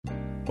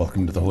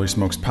Welcome to the Holy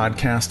Smokes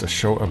Podcast, a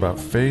show about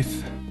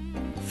faith,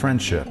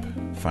 friendship,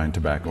 fine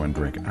tobacco, and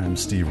drink. I'm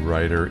Steve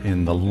Ryder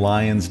in the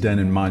Lion's Den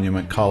in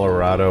Monument,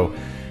 Colorado,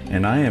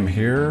 and I am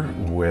here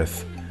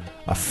with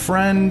a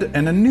friend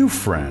and a new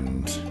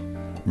friend,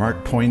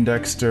 Mark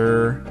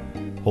Poindexter,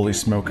 Holy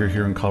Smoker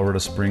here in Colorado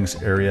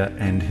Springs area,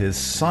 and his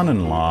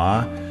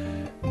son-in-law,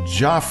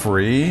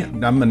 Joffrey.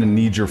 I'm going to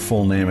need your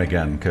full name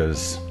again,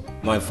 because...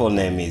 My full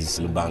name is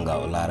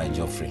Lubanga Olara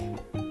Joffrey.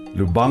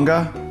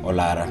 Lubanga?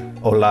 Olara.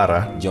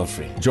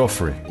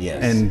 Joffrey.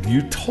 Yes. And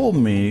you told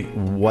me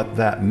what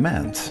that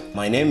meant.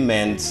 My name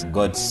meant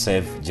God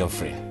Save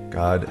Joffrey.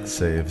 God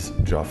Saves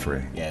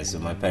Joffrey. Yeah, so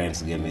my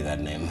parents gave me that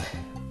name.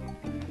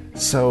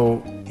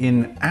 So,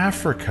 in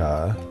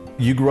Africa,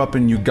 you grew up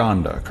in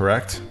Uganda,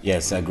 correct?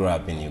 Yes, I grew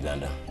up in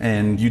Uganda.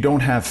 And you don't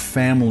have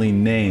family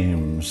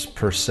names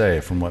per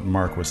se, from what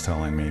Mark was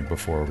telling me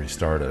before we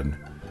started.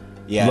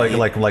 Yeah.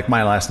 Like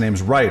my last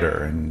name's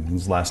Ryder, and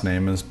his last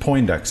name is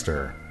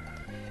Poindexter.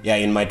 Yeah,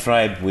 in my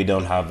tribe, we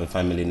don't have a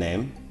family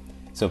name.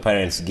 So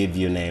parents give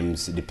you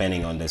names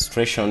depending on the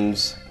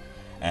situations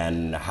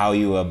and how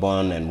you were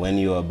born and when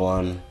you were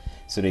born.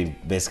 So they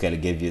basically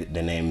give you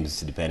the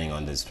names depending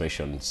on the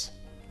situations.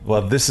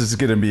 Well, this is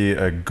going to be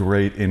a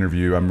great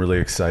interview. I'm really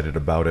excited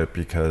about it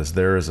because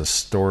there is a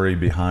story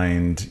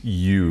behind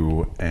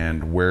you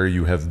and where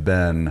you have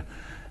been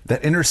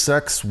that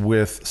intersects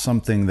with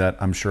something that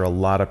I'm sure a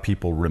lot of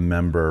people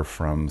remember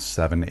from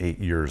 7-8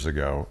 years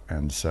ago.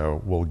 And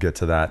so we'll get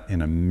to that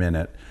in a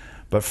minute.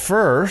 But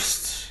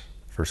first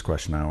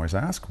question I always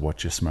ask,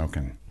 what you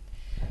smoking?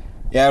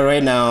 Yeah,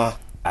 right now,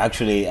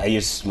 actually, I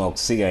used to smoke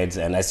cigarettes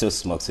and I still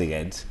smoke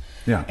cigarettes.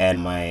 Yeah. And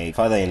my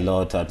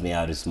father-in-law taught me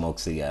how to smoke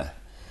cigar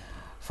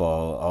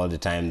for all the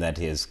time that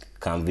he has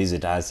come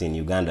visit us in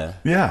Uganda.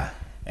 Yeah.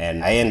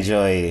 And I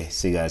enjoy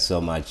cigars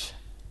so much.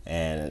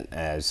 And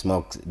I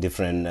smoke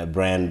different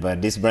brand,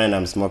 but this brand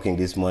I'm smoking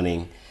this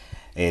morning,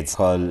 it's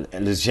called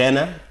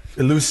Luciene.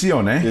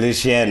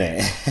 Luciene.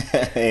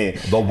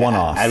 The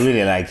one-off. I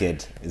really like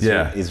it.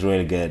 It's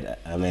really good.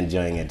 I'm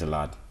enjoying it a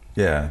lot.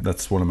 Yeah,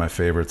 that's one of my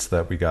favorites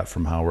that we got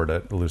from Howard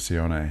at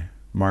Luciene.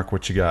 Mark,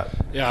 what you got?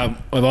 Yeah,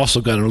 I've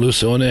also got a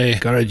Luciene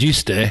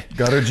Garagiste.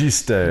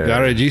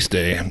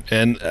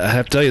 And I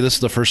have to tell you, this is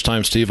the first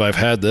time, Steve, I've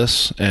had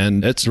this,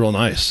 and it's real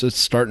nice. It's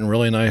starting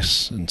really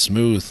nice and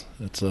smooth.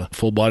 It's a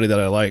full body that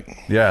I like.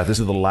 Yeah,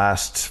 this is the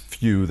last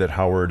few that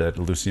Howard at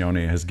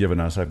Luciene has given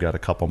us. I've got a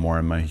couple more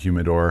in my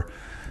humidor,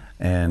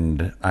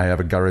 and I have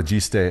a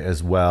Garagiste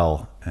as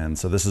well. And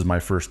so this is my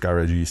first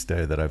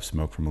Garagiste that I've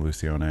smoked from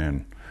Luciene,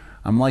 and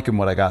I'm liking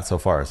what I got so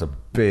far. It's a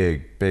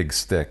big, big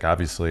stick.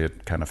 Obviously,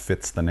 it kind of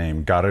fits the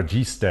name,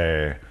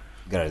 Garagiste.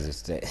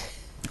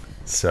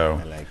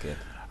 So, I like it.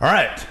 All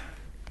right.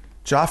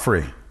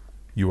 Joffrey,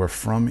 you are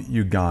from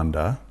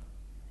Uganda.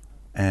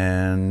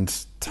 And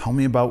tell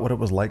me about what it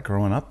was like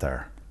growing up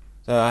there.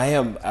 So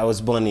I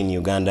was born in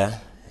Uganda,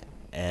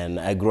 and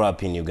I grew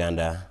up in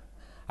Uganda.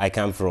 I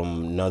come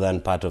from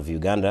northern part of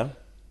Uganda.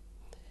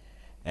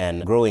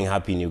 And growing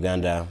up in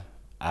Uganda,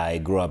 I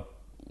grew up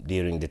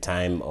during the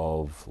time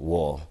of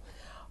war.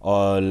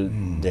 All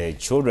the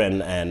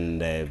children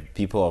and the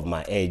people of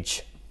my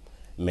age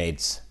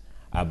mates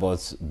are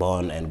both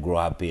born and grew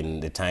up in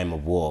the time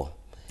of war.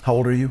 How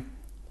old are you?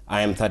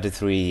 I am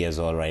 33 years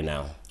old right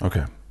now.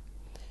 Okay.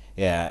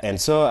 Yeah, and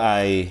so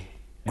I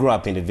grew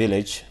up in the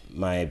village.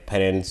 My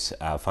parents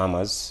are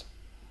farmers,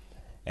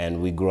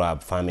 and we grew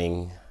up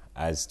farming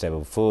as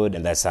staple food,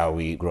 and that's how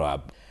we grew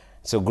up.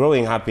 So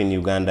growing up in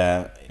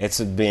Uganda,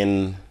 it's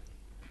been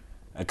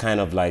a kind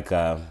of like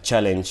a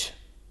challenge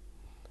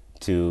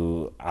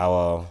to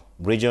our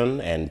region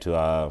and to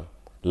our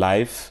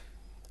life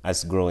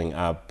as growing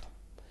up.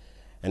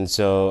 And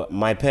so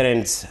my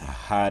parents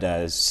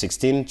had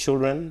 16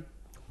 children.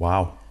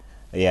 Wow.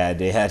 Yeah,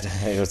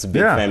 it was a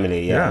big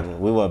family. Yeah,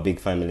 we were a big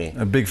family.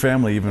 A big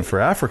family even for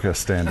Africa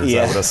standards,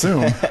 I would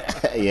assume.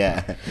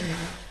 Yeah.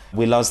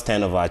 We lost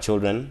 10 of our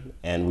children,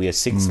 and we are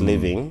 6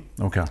 living.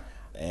 Okay.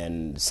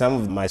 And some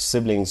of my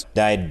siblings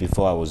died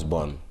before I was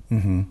born.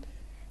 Mm-hmm.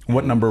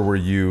 What number were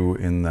you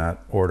in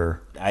that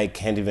order? I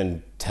can't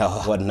even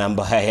tell what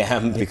number I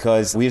am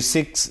because we have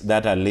 6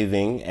 that are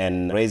living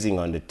and raising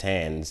on the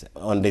 10s.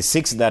 On the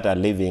 6 that are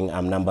living,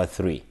 I'm number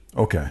 3.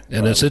 Okay.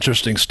 And it's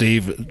interesting,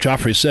 Steve.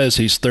 Joffrey says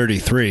he's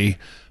 33,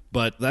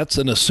 but that's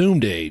an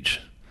assumed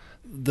age.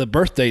 The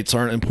birth dates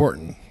aren't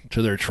important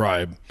to their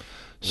tribe.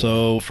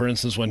 So, for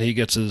instance, when he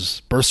gets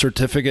his birth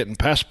certificate and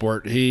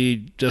passport,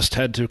 he just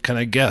had to kind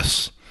of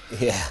guess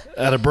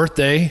at a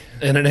birthday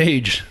and an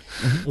age.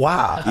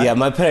 Wow. Yeah,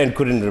 my parents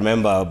couldn't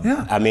remember,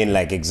 Yeah.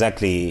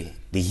 exactly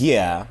the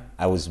year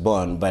I was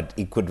born, but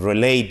it could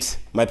relate.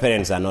 My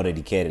parents are not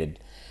educated.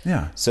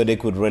 Yeah. So they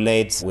could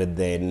relate with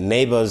the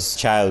neighbor's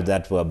child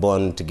that were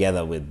born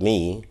together with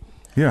me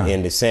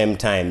in the same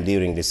time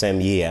during the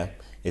same year.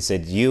 They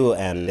said, you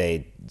and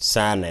the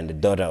son and the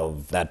daughter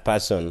of that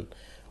person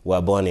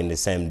were born in the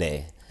same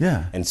day.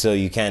 Yeah. And so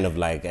you kind of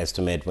like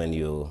estimate when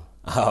you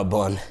are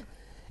born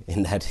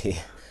in that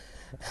year.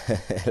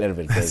 A little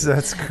bit crazy.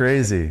 That's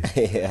crazy.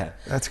 Yeah.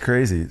 That's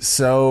crazy.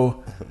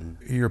 So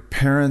your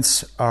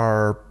parents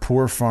are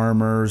poor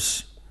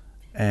farmers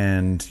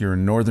and you're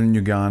in northern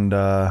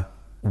Uganda,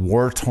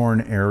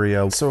 war-torn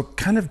area. So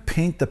kind of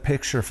paint the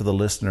picture for the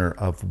listener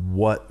of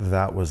what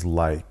that was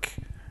like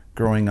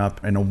growing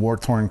up in a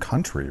war-torn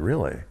country,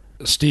 really.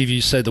 Steve,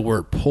 you said the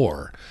word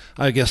poor.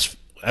 I guess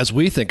as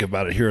we think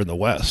about it here in the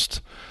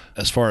West,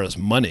 as far as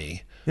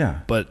money,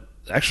 Yeah. but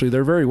actually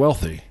they're very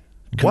wealthy.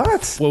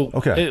 What? Well,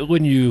 Okay.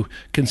 when you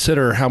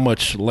consider how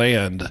much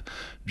land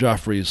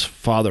Joffrey's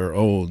father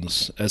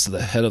owns as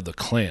the head of the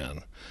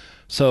clan.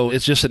 So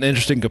it's just an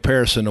interesting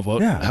comparison of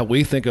how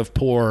we think of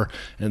poor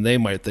and they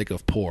might think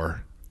of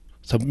poor.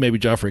 So maybe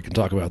Joffrey can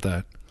talk about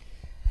that.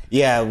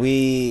 Yeah,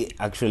 we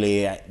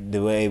actually,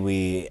 the way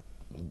we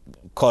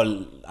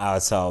call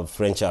ourselves,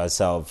 French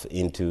ourselves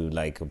into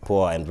like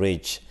poor and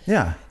rich,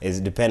 is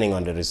depending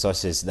on the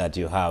resources that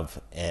you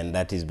have, and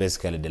that is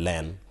basically the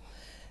land.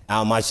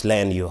 How much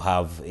land you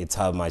have, it's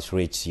how much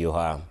rich you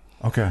are.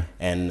 Okay.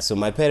 And so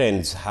my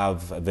parents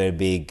have a very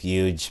big,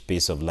 huge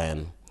piece of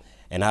land.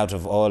 And out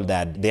of all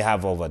that, they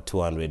have over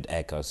 200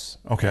 acres.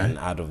 Okay. And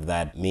out of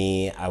that,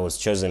 I was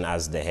chosen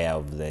as the heir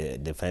of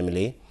the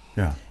family.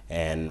 Yeah.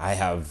 And I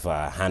have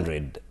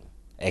 100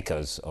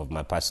 acres of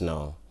my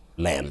personal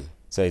land.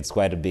 So it's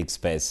quite a big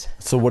space.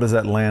 So what does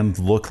that land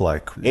look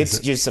like? It's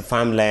just a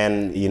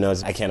farmland,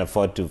 I can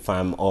afford to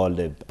farm all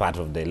the part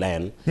of the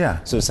land.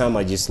 Yeah. So some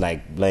are just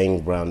like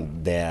laying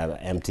around there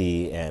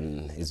empty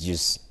and it's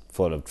just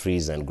full of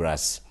trees and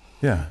grass.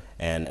 Yeah.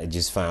 And I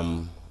just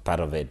farm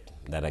part of it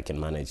that I can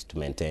manage to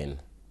maintain.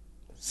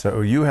 So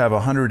you have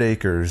 100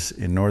 acres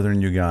in northern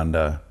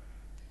Uganda.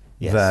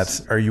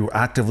 Yes. Are you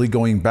actively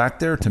going back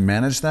there to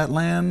manage that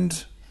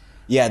land?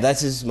 Yeah,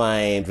 that is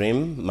my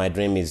dream. My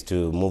dream is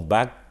to move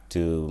back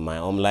to my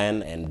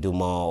homeland and do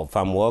more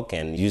farm work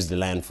and use the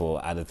land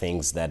for other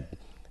things that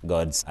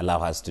God's allow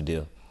us to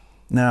do.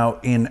 Now,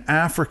 in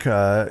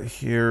Africa,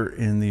 here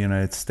in the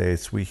United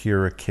States, we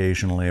hear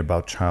occasionally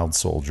about child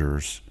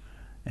soldiers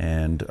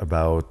and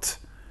about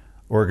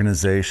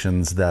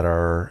organizations that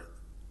are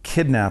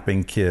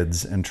kidnapping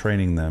kids and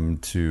training them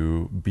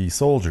to be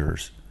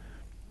soldiers.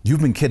 You've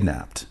been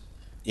kidnapped.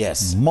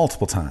 Yes.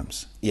 Multiple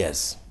times.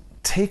 Yes.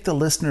 Take the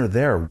listener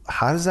there.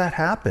 How does that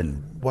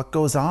happen? What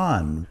goes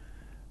on?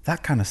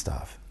 That kind of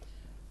stuff.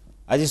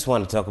 I just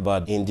want to talk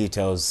about in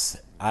details.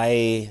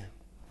 I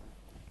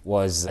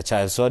was a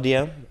child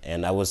soldier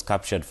and I was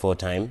captured 4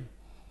 times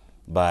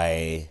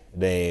by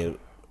the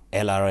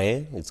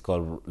LRA. It's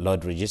called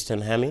Lord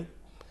Resistance Army,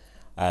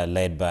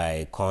 led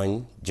by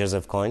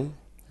Joseph Kony.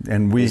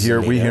 And we here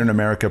in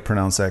America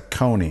pronounce that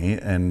Kony.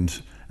 And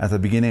at the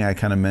beginning, I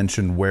kind of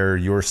mentioned where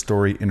your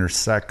story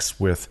intersects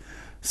with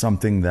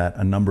something that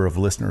a number of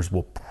listeners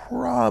will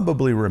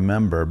probably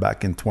remember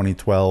back in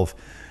 2012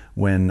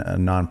 when a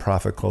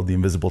nonprofit called The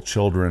Invisible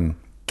Children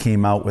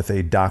came out with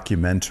a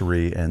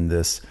documentary and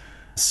this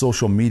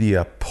social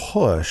media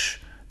push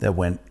that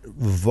went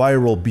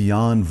viral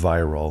beyond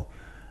viral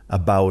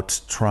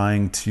about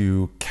trying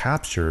to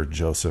capture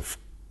Joseph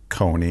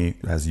Kony,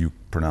 as you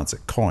pronounce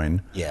it,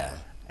 Coin. Yeah.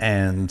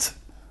 And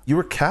you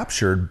were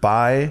captured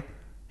by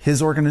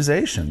his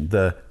organization,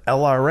 the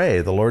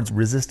LRA, the Lord's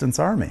Resistance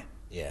Army.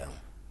 Yeah.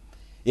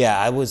 Yeah,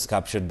 I was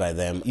captured by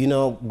them.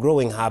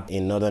 Growing up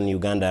in northern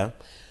Uganda,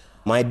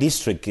 my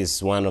district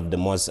is one of the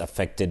most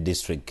affected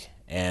districts.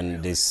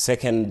 And the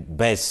second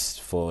best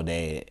for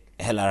the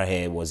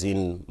LRA was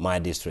in my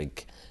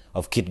district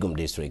of Kitgum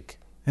district,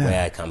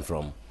 where I come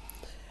from.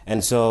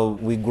 And so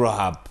we grew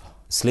up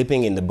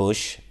sleeping in the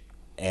bush,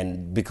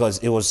 and because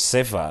it was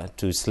safer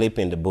to sleep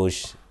in the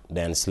bush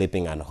than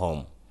sleeping at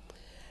home.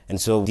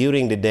 And so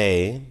during the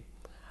day,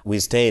 we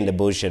stay in the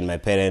bush, and my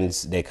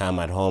parents, they come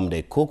at home,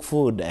 they cook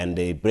food, and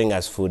they bring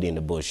us food in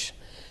the bush.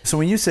 So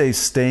when you say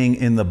staying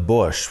in the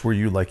bush, were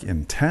you like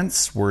in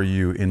tents? Were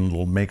you in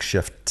little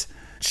makeshift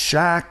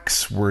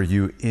shacks? Were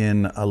you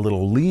in a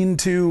little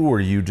lean-to?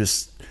 Were you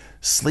just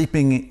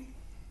sleeping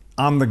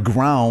on the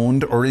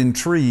ground or in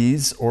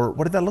trees? Or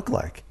what did that look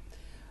like?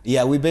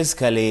 Yeah, we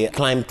basically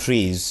climb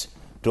trees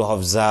to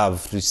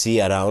observe, to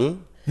see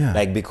around.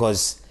 Yeah.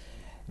 Because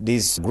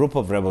this group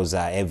of rebels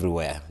are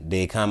everywhere.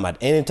 They come at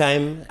any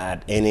time,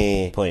 at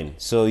any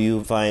point. So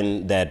you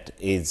find that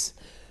it's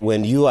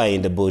when you are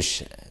in the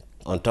bush,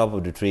 on top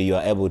of the tree, you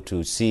are able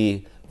to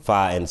see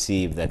far and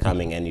see if they're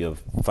coming, and you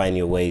find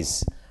your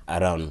ways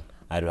around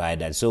how to hide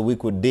that. So we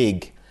could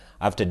dig.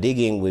 After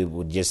digging, we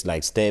would just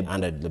stay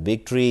under the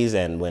big trees,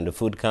 and when the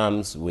food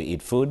comes, we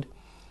eat food.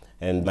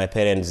 And my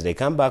parents, they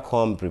come back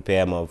home,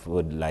 prepare more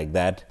food like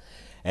that,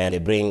 and they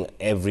bring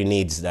every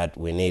needs that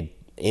we need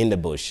in the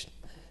bush.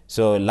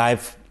 So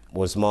life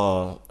was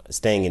more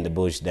staying in the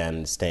bush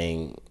than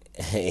staying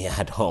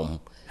at home.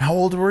 How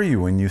old were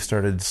you when you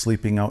started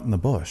sleeping out in the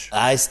bush?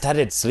 I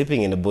started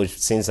sleeping in the bush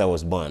since I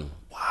was born.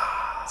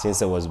 Wow.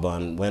 Since I was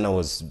born, when I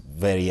was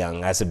very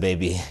young, as a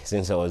baby,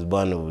 since I was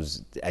born,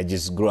 I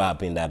just grew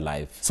up in that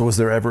life. So was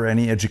there ever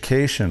any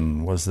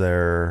education? Was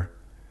there...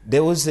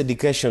 There was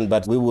education,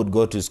 but we would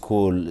go to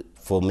school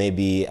for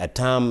maybe a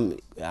term.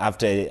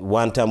 After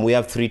one term, we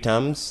have 3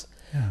 terms.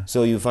 Yeah.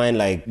 So you find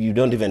like you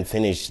don't even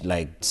finish,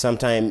 like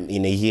sometime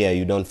in a year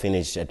you don't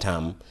finish a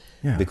term.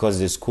 Yeah. Because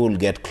the school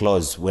get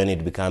closed when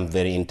it becomes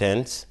very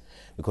intense.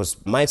 Because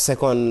my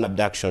second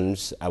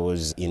abductions, I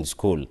was in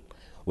school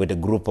with a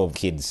group of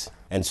kids.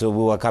 And so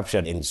we were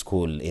captured in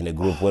school in a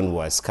group when we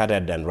were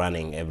scattered and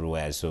running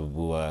everywhere. So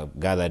we were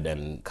gathered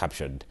and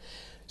captured.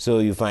 So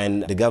you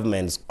find the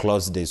governments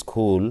closed the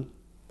school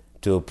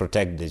to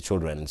protect the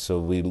children. So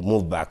we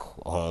moved back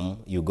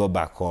home. You go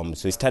back home.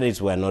 So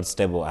studies were not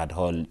stable at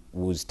all.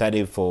 We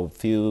studied for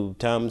few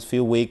terms,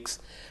 few weeks.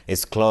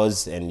 It's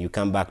closed, and you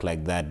come back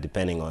like that,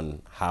 depending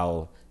on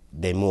how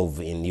they move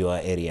in your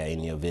area,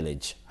 in your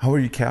village. How were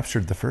you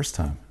captured the first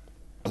time?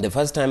 The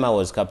first time I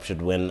was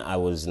captured when I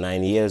was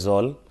 9 years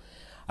old.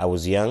 I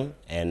was young,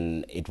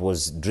 and it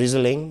was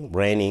drizzling,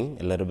 raining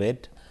a little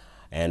bit,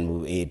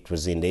 and it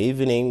was in the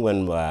evening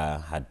when we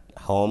were at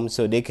home.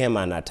 So they came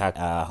and attacked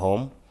our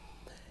home,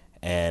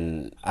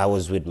 and I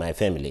was with my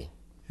family.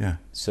 Yeah.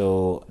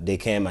 So they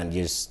came and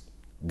just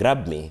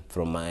grabbed me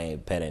from my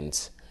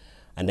parents,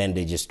 and then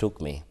they just took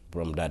me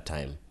from that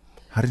time.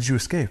 How did you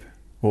escape?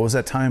 What was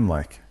that time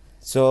like?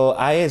 So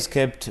I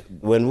escaped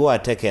when we were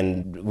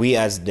taken. We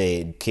as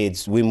the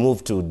kids, we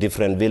moved to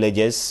different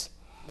villages,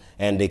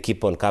 and they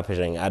keep on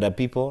capturing other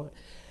people.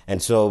 And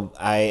so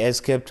I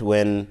escaped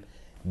when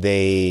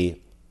they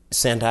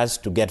sent us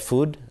to get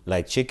food,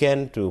 like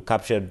chicken, to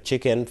capture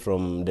chicken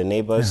from the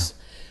neighbors. Yeah.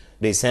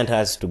 They sent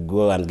us to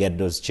go and get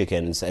those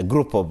chickens. A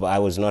group of, I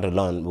was not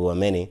alone, we were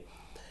many.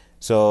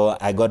 So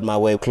I got my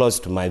way close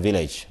to my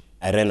village.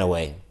 I ran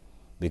away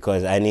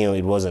because I knew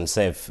it wasn't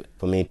safe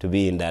for me to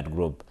be in that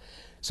group.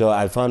 So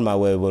I found my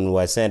way when we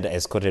were sent,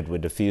 escorted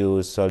with a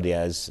few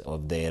soldiers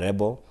of the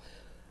rebel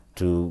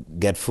to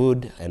get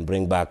food and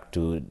bring back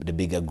to the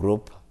bigger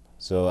group.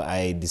 So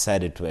I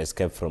decided to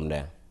escape from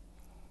there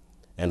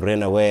and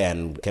ran away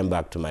and came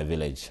back to my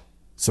village.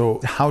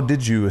 So how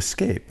did you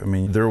escape? I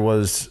mean, there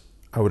was,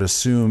 I would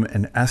assume,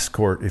 an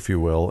escort, if you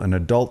will, an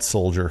adult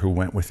soldier who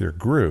went with your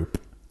group.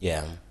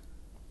 Yeah.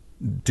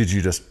 Did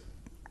you just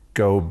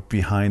go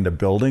behind a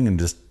building and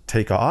just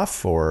take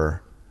off,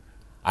 or?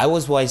 I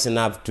was wise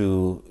enough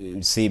to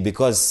see,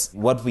 because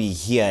what we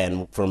hear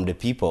and from the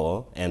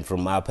people and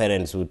from our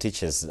parents who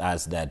teaches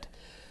us that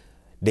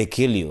they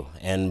kill you.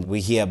 And we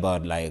hear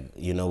about, like,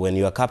 you know, when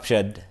you are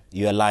captured,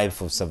 your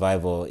life of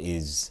survival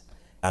is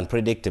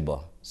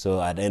unpredictable.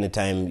 So at any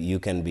time you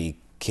can be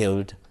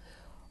killed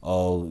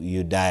or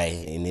you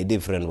die in a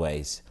different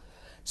ways.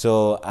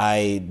 So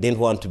I didn't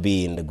want to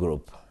be in the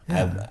group.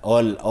 Yeah.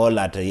 All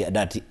at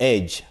that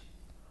age,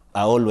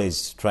 I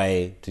always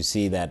try to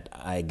see that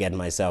I get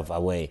myself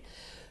away.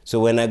 So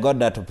when I got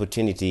that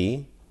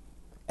opportunity,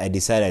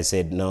 I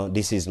said, no,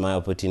 this is my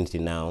opportunity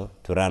now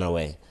to run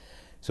away.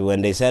 So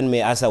when they sent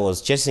me, as I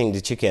was chasing the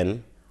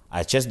chicken,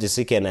 I chased the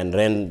chicken and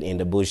ran in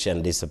the bush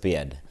and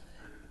disappeared.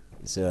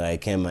 So I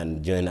came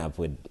and joined up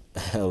with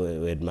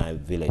with my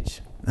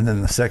village. And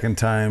then the second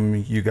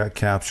time you got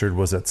captured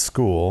was at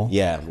school.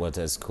 Yeah, was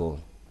at school.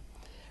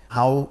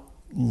 How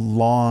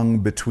long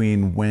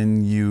between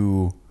when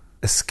you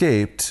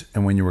escaped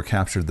and when you were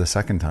captured the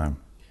second time?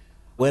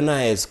 When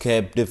I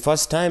escaped, the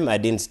first time I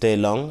didn't stay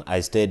long. I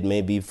stayed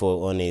maybe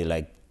for only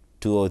like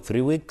 2 or 3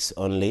 weeks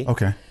only.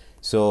 Okay.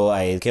 So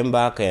I came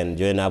back and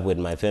joined up with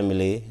my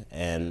family,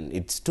 and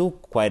it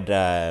took quite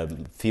a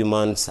few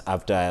months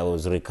after I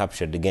was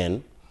recaptured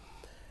again.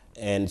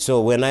 And so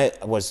when I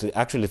was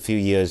actually a few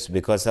years,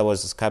 because I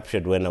was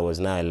captured when I was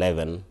now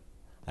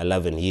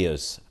 11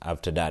 years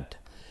after that.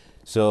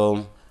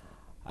 So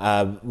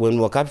when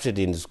we were captured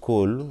in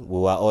school,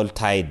 we were all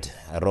tied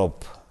a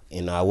rope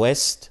in our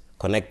waist,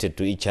 connected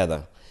to each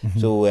other. Mm-hmm.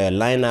 So we were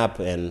lined up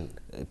and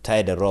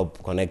tied a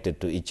rope connected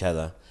to each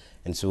other.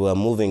 And so we were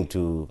moving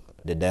to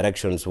the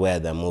directions where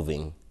they're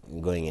moving,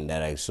 going in that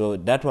direction. So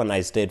that one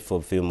I stayed for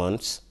a few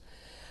months,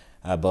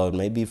 about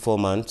maybe 4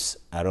 months,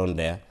 around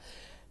there.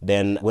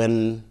 Then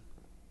when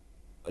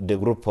the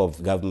group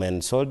of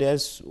government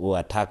soldiers who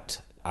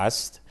attacked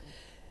us,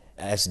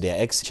 as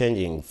they're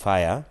exchanging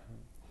fire,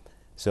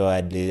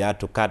 so they had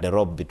to cut the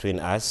rope between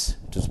us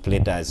to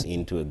split us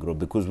into a group,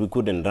 because we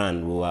couldn't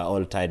run. We were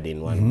all tied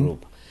in one Mm-hmm.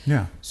 group.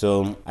 Yeah.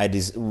 So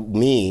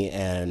me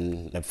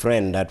and a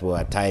friend that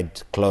were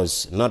tied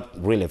close, not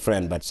really a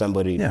friend, but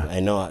somebody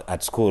I know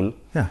at school,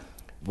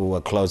 we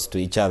were close to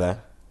each other.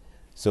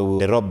 So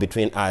the rope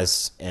between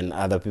us and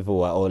other people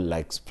were all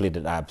like split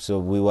up. So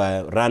we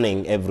were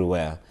running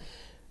everywhere.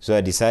 So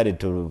I decided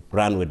to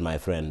run with my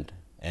friend.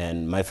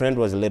 And my friend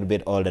was a little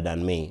bit older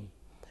than me.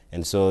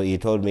 And so he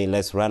told me,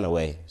 let's run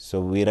away. So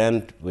we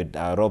ran with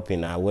our rope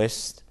in our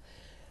waist,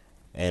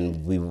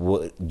 and we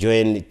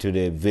joined to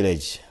the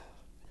village.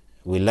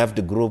 We left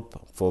the group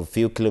for a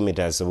few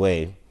kilometers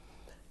away,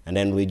 and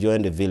then we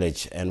joined the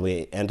village, and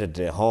we entered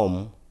the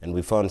home, and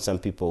we found some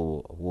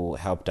people who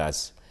helped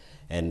us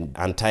and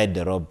untied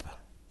the rope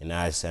in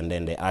us, and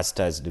then they asked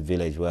us the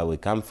village where we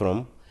come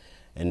from,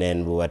 and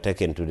then we were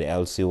taken to the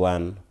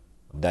LC1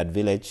 of that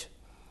village,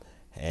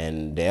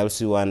 and the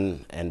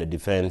LC1 and the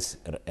defense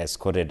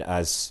escorted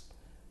us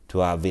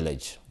to our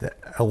village. The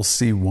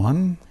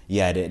LC1?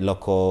 Yeah, the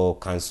local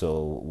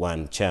council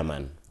one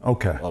chairman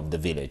Okay. of the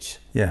village.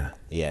 Yeah.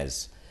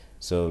 Yes.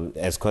 So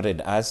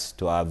escorted us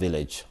to our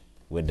village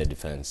with the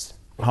defense.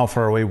 How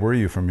far away were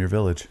you from your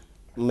village?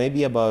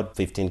 Maybe about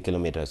 15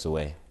 kilometers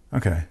away.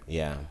 Okay.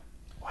 Yeah.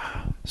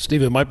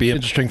 Steve, it might be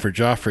interesting for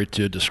Joffrey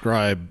to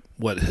describe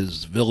what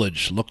his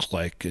village looks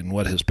like and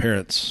what his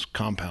parents'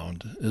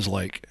 compound is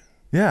like.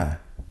 Yeah.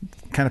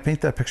 Kind of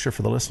paint that picture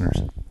for the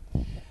listeners.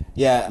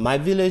 Yeah, my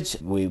village,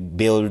 we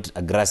built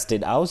a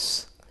grass-seed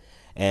house.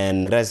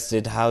 And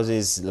grass-seed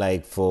houses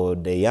like for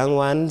the young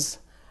ones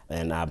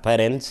and our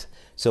parents.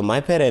 So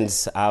my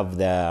parents have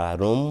their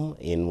room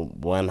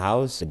in one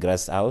house, the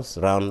grass house.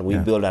 We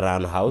build a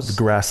round house.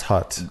 Grass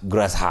hut.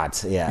 Grass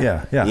hut,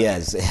 yeah. Yeah.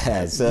 Yes,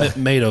 yeah. So,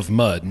 Made of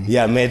mud.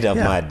 yeah, made of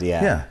mud,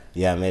 Yeah. yeah.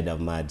 Yeah, made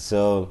of mud.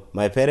 So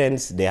my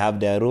parents, they have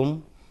their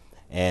room.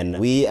 And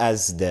we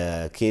as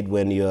the kid,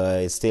 when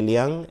you're still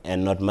young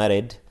and not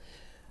married,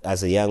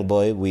 as a young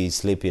boy, we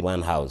sleep in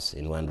one house,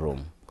 in one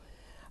room.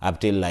 Up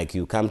till like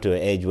you come to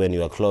an age when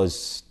you are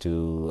close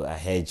to a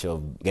age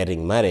of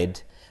getting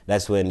married,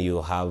 that's when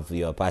you have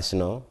you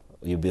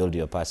build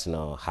your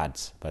personal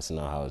hut,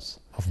 personal house.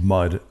 Of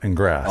mud and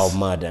grass. Of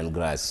mud and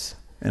grass.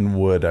 And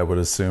wood, I would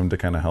assume, to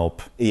kind of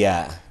help.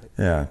 Yeah.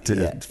 Yeah,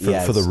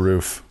 for the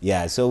roof.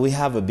 Yeah, so we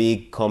have a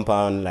big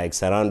compound like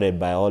surrounded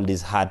by all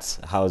these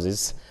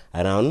houses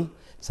around,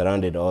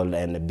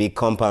 and a big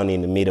compound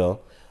in the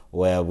middle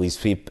where we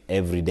sweep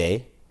every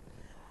day.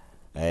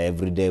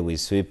 Every day we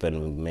sweep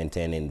and we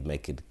maintain and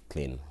make it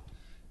clean.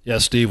 Yeah,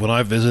 Steve, when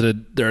I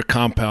visited their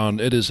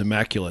compound, it is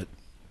immaculate.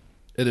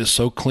 It is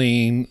so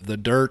clean. The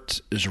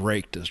dirt is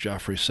raked, as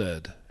Joffrey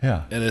said.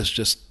 Yeah. And it's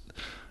just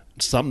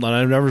something that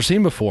I've never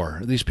seen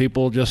before. These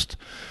people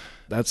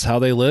that's how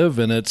they live.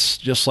 And it's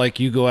just like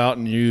you go out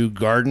and you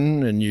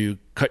garden and you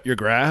cut your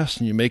grass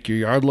and you make your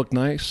yard look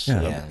nice.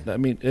 Yeah. I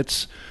mean,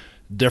 it's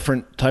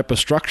different type of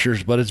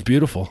structures, but it's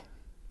beautiful.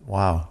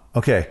 Wow.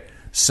 Okay,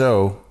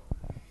 so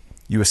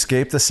you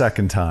escaped the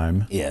second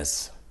time.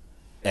 Yes.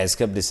 I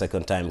escaped the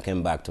second time,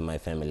 came back to my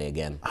family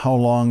again. How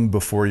long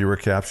before you were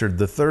captured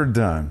the third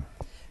time?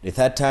 The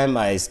third time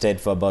I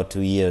stayed for about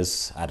 2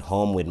 years at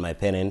home with my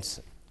parents,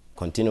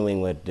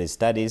 continuing with the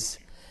studies,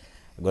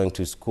 going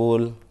to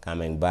school,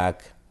 coming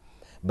back.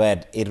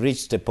 But it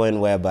reached a point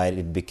whereby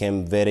it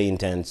became very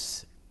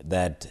intense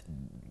that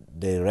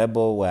the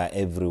rebels were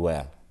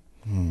everywhere.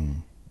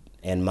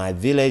 And my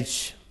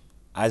village,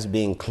 as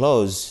being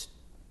close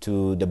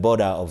to the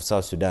border of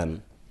South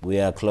Sudan, we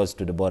are close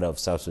to the border of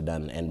South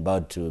Sudan and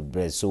about to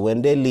break. So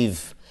when they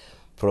leave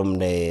from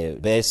the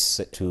base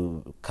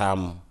to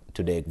come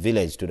to the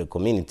village, to the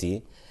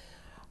community,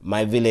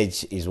 my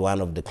village is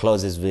one of the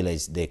closest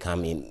villages they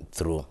come in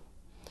through.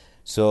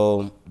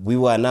 So we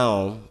were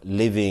now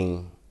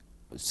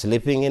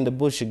sleeping in the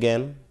bush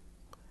again,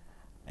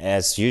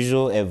 as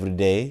usual every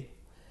day.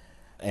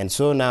 And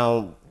so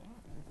now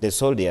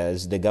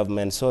the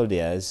government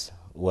soldiers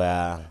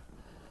were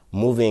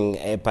moving,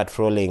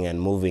 patrolling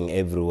and moving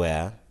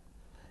everywhere.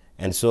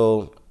 And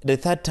so the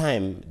third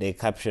time they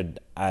captured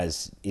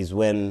us is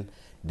when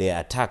they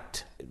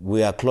attacked.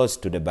 We are close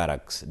to the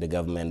barracks, the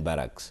government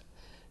barracks.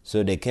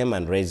 So they came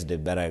and raised the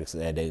barracks,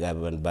 the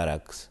government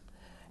barracks.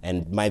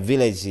 And my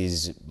village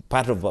is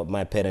part of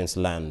my parents'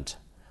 land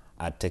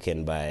are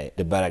taken by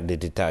the barrack, they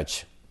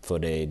detached for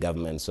the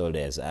government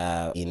soldiers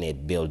are in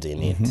it, built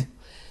in it.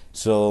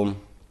 So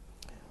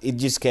it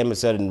just came a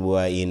sudden, we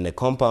were in a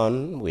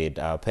compound with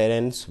our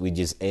parents, we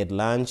just ate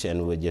lunch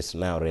and we're just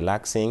now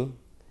relaxing.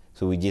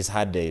 So we just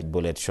had the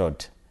bullet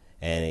shot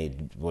and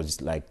it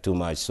was like too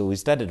much. So we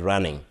started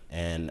running.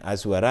 And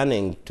as we were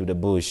running to the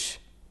bush,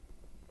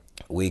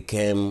 we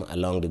came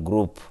along the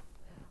group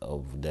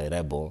of the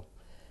rebel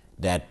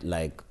that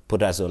like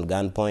put us on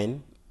gunpoint.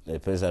 They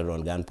put us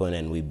on gunpoint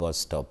and we both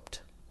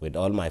stopped with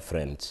all my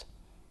friends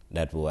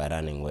that we were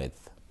running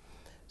with.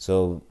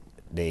 So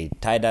they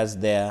tied us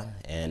there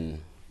and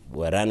we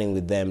were running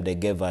with them. They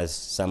gave us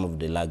some of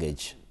the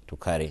luggage to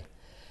carry.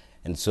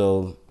 And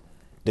so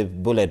the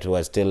bullet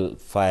was still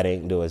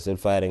firing. They were still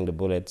firing the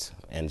bullets.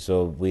 And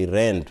so we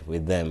ran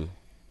with them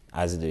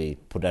as they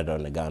put us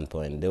on the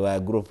gunpoint. They were a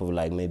group of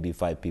like maybe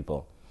 5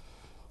 people.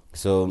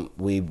 So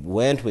we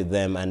went with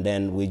them and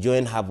then we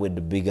joined up with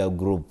the bigger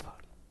group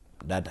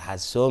that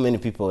has so many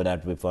people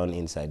that we found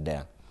inside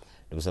there.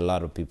 There was a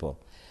lot of people.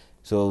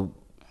 So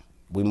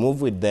we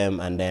moved with them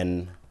and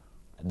then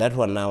that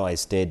one now I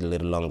stayed a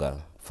little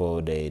longer.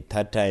 For the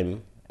third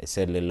time, I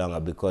stayed a little longer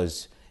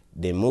because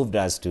they moved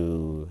us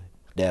to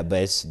their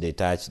base,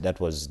 detached, that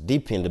was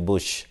deep in the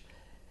bush.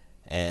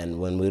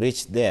 And when we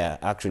reached there,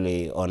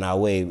 actually on our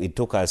way, it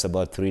took us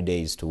about 3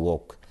 days to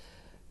walk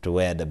to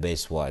where the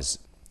base was.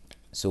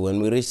 So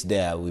when we reached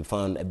there, we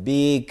found a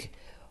big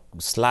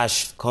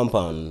slash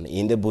compound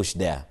in the bush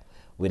there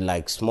with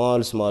like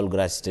small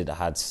grass-seed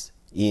huts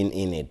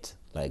in it,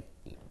 like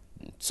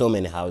so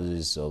many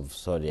houses of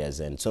soldiers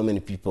and so many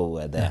people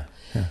were there.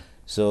 Yeah.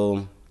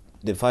 So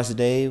the first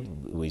day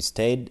we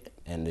stayed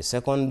and the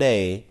second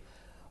day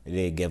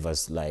They gave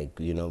us like,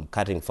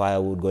 cutting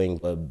firewood, going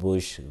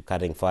bush,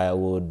 cutting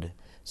firewood,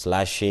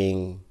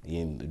 slashing,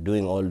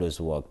 doing all those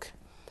work.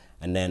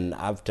 And then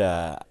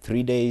after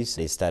 3 days,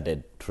 they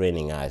started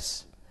training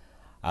us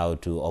how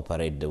to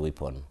operate the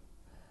weapon,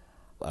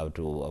 how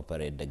to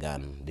operate the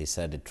gun. They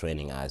started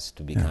training us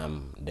to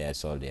become their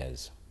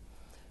soldiers.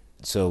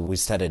 So we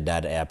started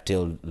that up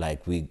till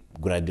like we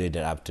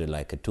graduated after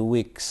like 2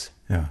 weeks.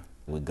 Yeah.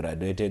 We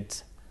graduated,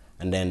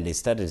 and then they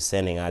started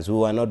sending us. We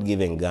were not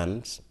given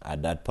guns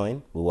at that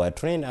point. We were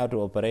trained how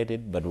to operate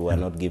it, but we were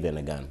not given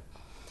a gun.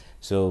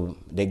 So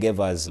they gave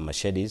us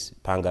machetes,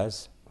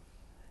 pangas.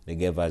 They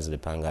gave us the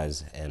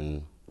pangas,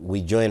 and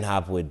we joined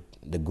up with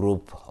the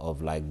group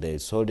of like the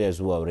soldiers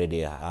who were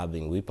already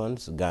having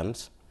weapons,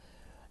 guns,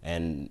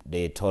 and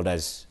they told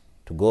us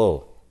to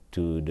go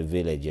to the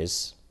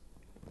villages.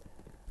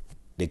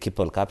 They keep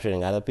on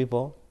capturing other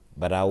people,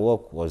 but our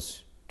work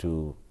was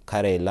to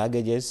carry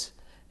luggages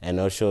and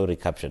also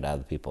recapture the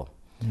other people.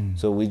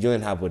 So we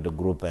joined up with the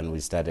group and we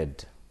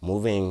started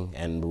moving,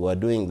 and we were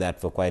doing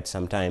that for quite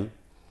some time.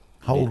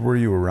 How old were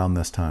you around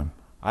this time?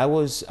 I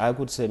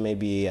could say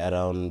maybe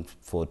around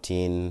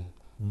 14.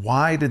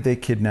 Why did they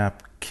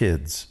kidnap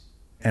kids?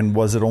 And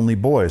was it only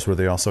boys? Were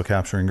they also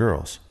capturing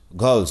girls?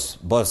 Girls,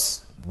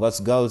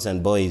 both girls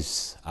and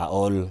boys are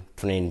all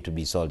trained to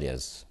be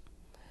soldiers.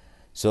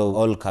 So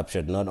all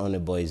captured, not only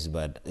boys,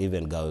 but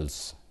even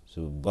girls.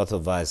 So both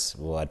of us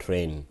were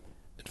trained.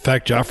 In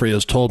fact, Joffrey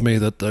has told me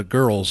that the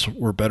girls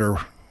were better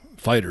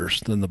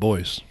fighters than the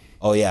boys.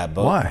 Oh yeah,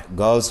 but Why?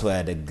 girls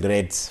were the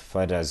great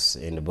fighters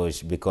in the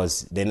bush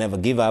because they never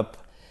give up,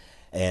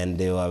 and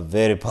they were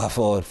very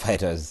powerful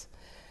fighters.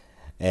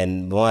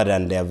 And more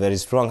than they are very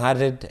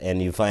strong-hearted,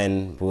 and you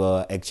find we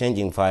were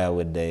exchanging fire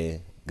with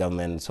the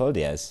government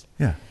soldiers.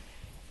 Yeah.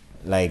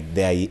 Like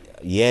they're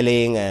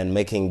yelling and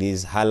making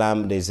these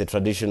halam. There's a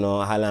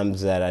traditional halams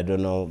that I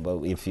don't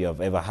know if you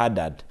have ever heard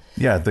that.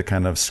 Yeah, the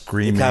kind of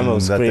screaming Kind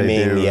of that they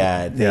screaming,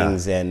 do.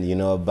 things,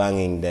 and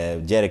banging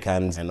the jerry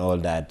cans and all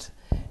that,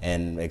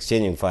 and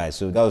exchanging fire.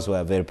 So those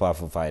were very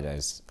powerful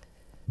fighters.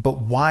 But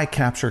why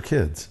capture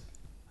kids?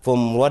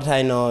 From what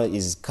I know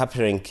is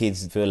capturing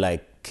kids feel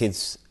like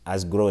kids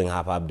as growing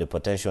up have the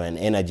potential and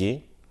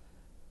energy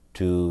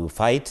to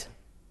fight,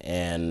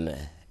 and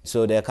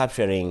so they're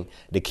capturing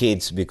the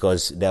kids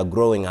because they're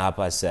growing up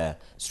as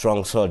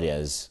strong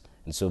soldiers.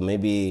 And so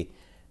maybe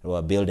they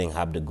were building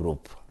up the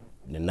group,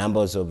 the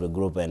numbers of the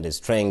group and the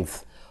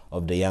strength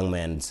of the young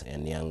men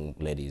and young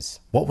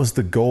ladies. What was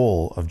the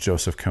goal of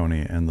Joseph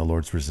Kony and the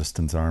Lord's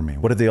Resistance Army?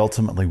 What did they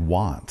ultimately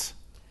want?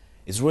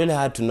 It's really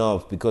hard to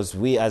know because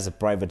we as a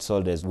private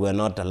soldiers, we're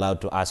not allowed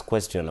to ask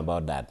questions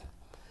about that.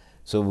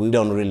 So we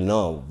don't really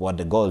know what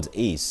the goal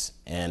is.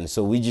 And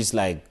so we just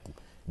like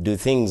do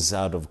things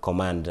out of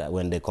command.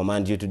 When they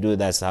command you to do,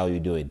 that's how you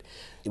do it.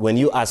 When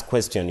you ask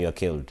question, you're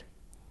killed.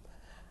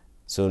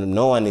 So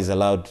no one is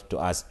allowed to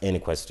ask any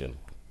question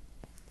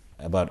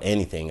about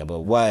anything,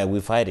 about why are we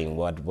fighting,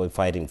 what we're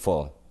fighting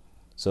for.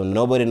 So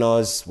nobody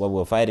knows what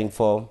we're fighting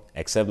for,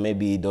 except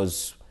maybe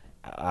those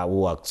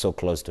who are so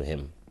close to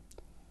him.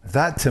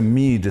 That to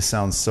me just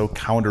sounds so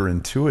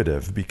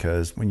counterintuitive,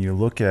 because when you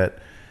look at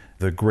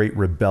the great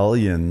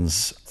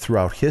rebellions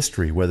throughout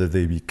history, whether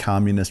they be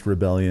communist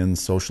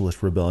rebellions,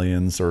 socialist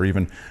rebellions, or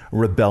even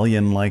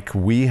rebellion like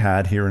we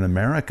had here in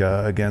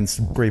America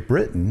against Great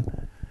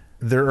Britain,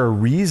 there are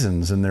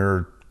reasons, and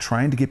they're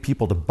trying to get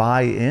people to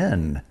buy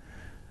in.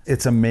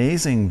 It's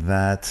amazing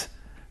that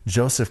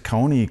Joseph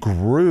Kony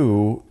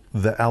grew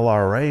the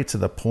LRA to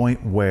the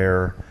point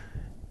where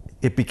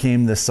it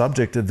became the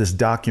subject of this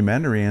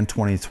documentary in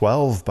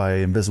 2012 by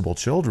Invisible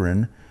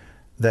Children,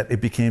 that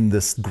it became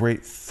this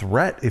great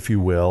threat, if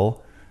you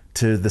will,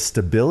 to the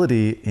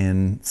stability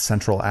in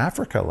Central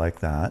Africa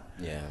like that.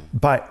 Yeah.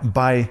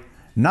 By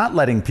not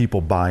letting people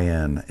buy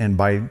in and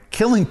by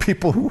killing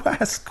people who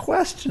ask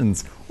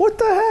questions. What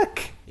the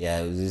heck?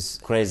 Yeah, it's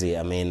crazy.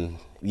 I mean,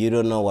 you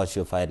don't know what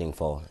you're fighting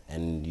for,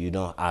 and you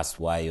don't ask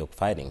why you're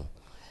fighting.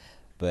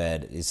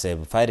 But it's a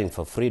fighting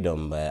for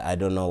freedom, but I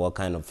don't know what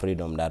kind of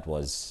freedom that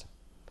was.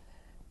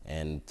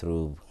 And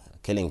through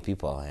killing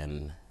people,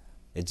 and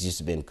it's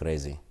just been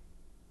crazy.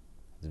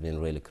 It's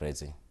been really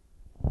crazy.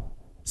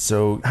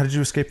 So how did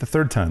you escape the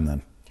third time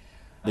then?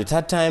 The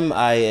third time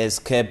I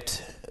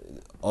escaped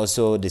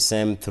also the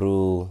same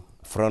through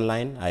front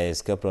line. I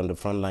escaped on the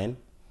front line.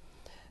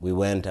 We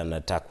went and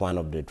attacked one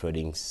of the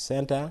trading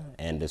center,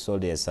 and the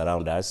soldiers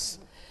surround us.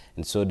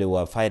 And so they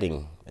were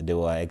fighting. They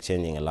were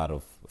exchanging a lot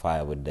of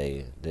fire with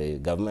the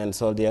government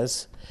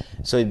soldiers.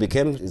 So it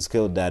became a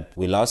skill that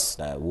we lost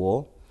that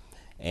war,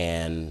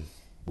 and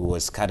we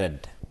were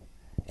scattered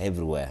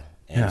everywhere.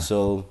 And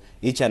so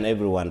each and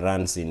everyone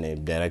runs in a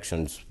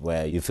directions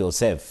where you feel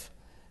safe.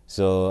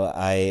 So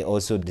I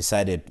also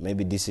decided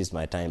maybe this is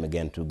my time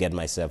again to get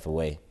myself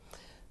away.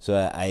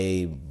 So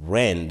I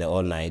ran the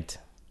all night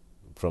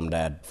from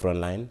that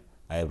front line.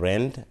 I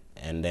ran,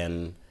 and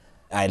then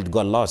I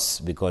got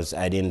lost because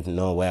I didn't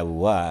know where we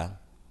were,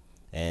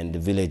 and the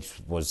village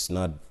was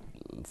not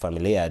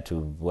familiar to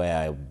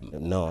where I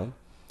know.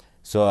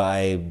 So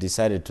I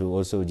decided to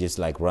also just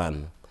like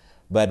run.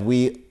 But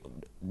we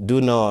do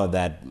know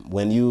that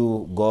when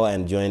you go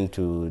and join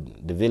to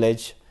the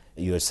village,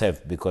 you're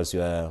safe because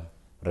you are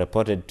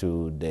reported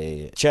to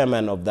the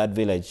chairman of that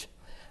village,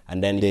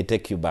 and then they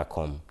take you back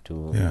home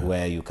to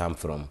where you come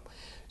from.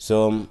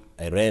 So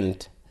I ran,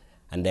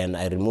 and then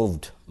I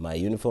removed my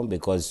uniform,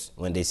 because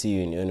when they see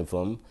you in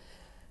uniform,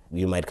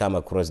 you might come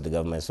across the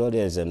government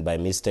soldiers, and by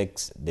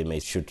mistakes, they may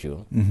shoot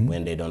you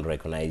when they don't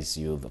recognize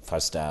you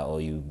faster, or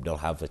you don't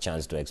have a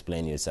chance to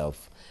explain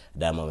yourself at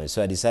that moment.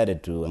 So I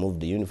decided to remove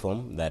the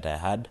uniform that I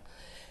had,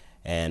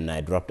 and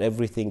I dropped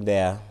everything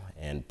there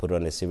and put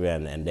on a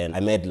civilian, and then I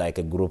met like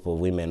a group of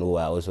women who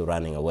were also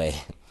running away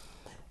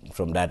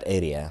from that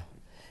area.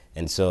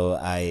 And so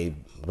I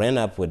ran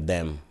up with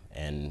them,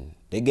 and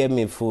they gave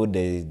me food,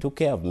 they took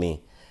care of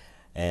me.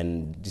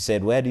 And they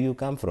said, "Where do you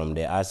come from?"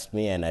 They asked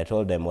me, and I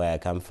told them where I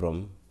come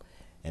from.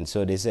 And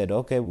so they said,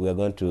 "Okay, we are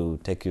going to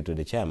take you to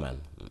the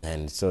chairman."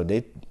 And so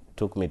they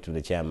took me to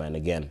the chairman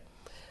again.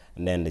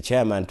 And then the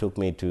chairman took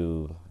me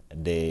to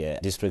the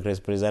district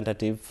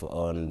representative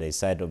on the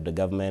side of the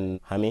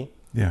government army.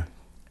 Yeah.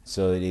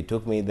 So they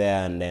took me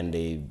there, and then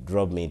they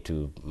drove me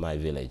to my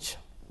village.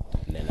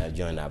 And then I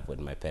joined up with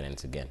my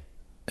parents again.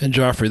 And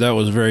Joffrey, that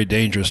was very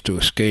dangerous to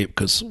escape,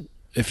 because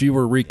if you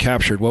were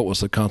recaptured, what was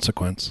the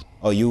consequence?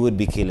 Oh, you would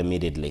be killed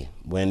immediately.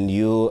 When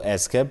you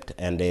escaped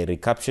and they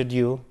recaptured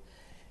you,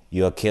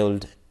 you are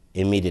killed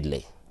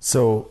immediately.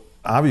 So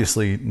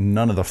obviously,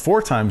 none of the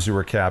 4 times you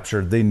were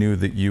captured, they knew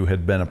that you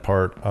had been a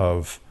part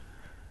of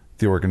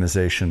the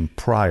organization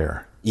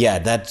prior. Yeah,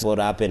 that's what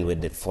happened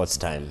with the 4th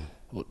time.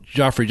 Well,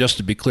 Joffrey, just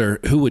to be clear,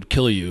 who would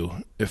kill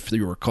you if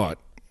you were caught?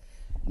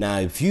 Now,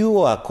 if you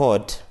were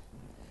caught,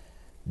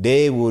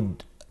 they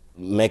would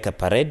make a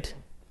parade.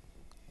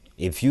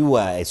 If you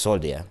were a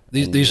soldier...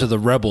 These are the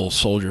rebel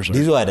soldiers.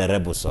 These were the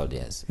rebel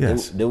soldiers.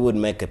 Yes. They would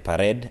make a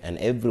parade, and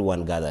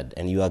everyone gathered,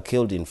 and you are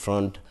killed in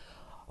front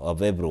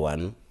of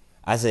everyone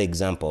as an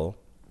example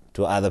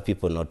to other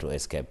people not to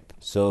escape.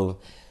 So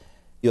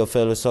your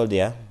fellow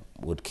soldier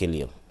would kill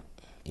you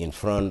in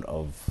front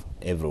of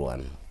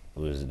everyone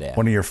who is there.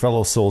 One of your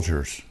fellow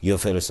soldiers. Your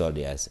fellow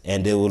soldiers.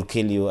 And they will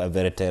kill you a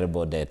very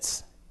terrible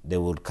death. They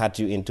will cut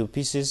you into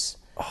pieces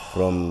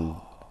from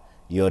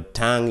your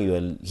tongue,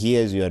 your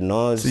ears, your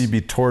nose. So you'd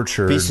be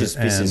tortured.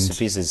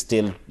 Pieces,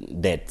 till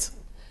death,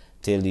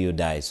 till you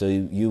die. So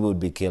you would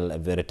be killed a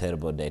very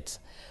terrible death.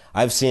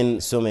 I've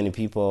seen so many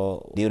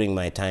people during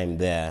my time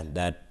there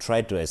that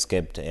tried to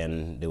escape,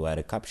 and they were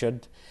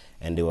recaptured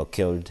and they were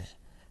killed.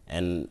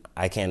 And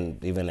I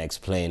can't even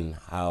explain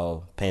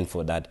how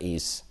painful that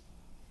is.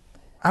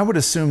 I would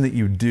assume that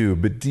you do,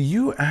 but do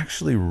you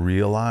actually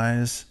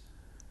realize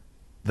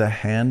the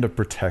hand of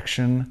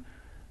protection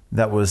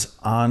that was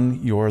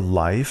on your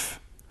life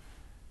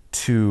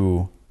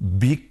to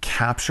be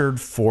captured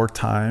 4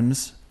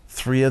 times?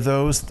 3 of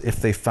those,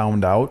 if they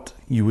found out,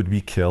 you would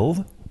be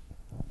killed?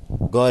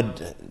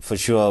 God, for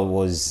sure,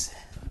 was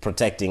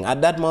protecting.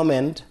 At that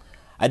moment,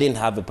 I didn't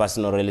have a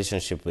personal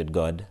relationship with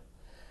God,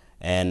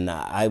 and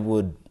I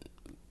would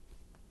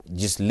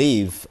just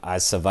live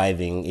as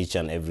surviving each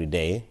and every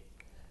day.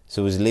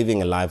 So I was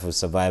living a life of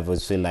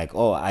survivors, feel like,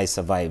 oh, I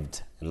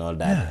survived and all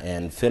that,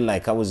 and feel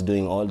like I was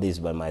doing all this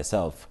by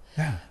myself.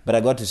 Yeah. But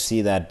I got to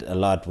see that a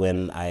lot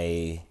when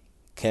I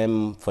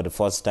came for the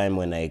first time,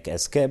 when I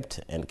escaped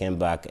and came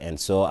back and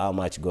saw how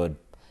much God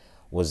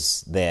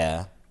was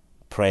there,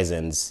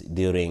 presence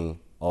during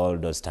all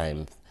those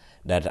times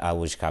that I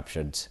was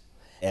captured,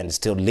 and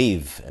still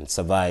live and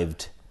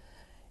survived,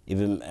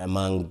 even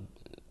among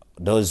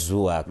those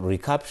who are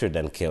recaptured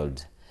and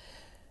killed.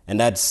 And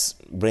that's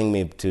bring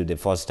me to the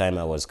first time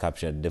I was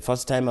captured. The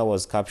first time I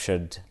was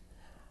captured,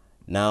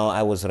 now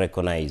I was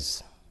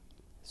recognized.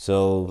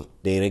 So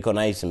they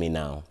recognized me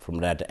now from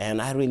that.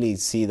 And I really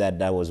see that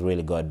that was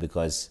really God,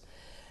 because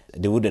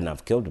they wouldn't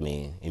have killed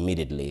me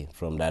immediately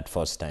from that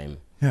first time.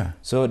 Yeah.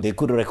 So they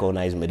could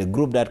recognize me. The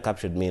group that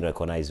captured me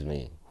recognized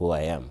me, who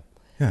I am.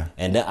 Yeah.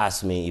 And they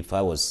asked me if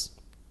I was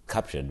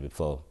captured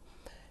before.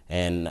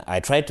 And I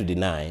tried to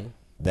deny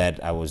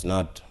that I was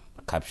not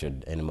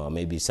captured anymore.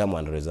 Maybe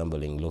someone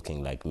resembling,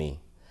 looking like me.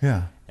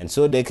 Yeah. And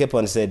so they kept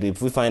on saying,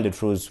 if we find the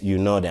truth, you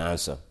know the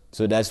answer.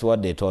 So that's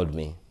what they told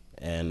me.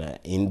 And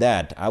in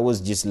that, I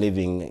was just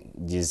living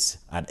just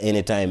at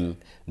any time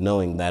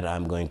knowing that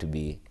I'm going to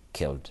be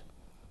killed.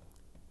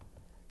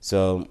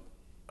 So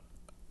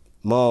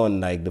more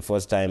on like the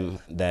first time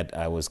that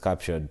I was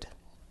captured,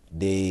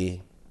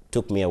 they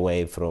took me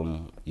away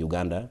from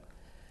Uganda,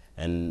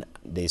 and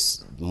they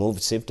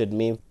shifted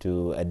me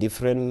to a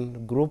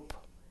different group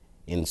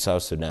in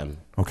South Sudan.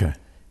 Okay.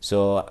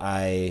 So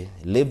I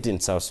lived in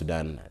South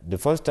Sudan. The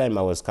first time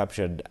I was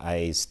captured,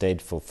 I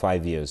stayed for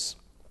 5 years.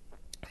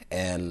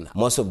 And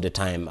most of the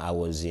time I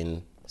was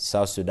in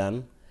South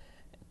Sudan,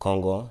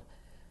 Congo,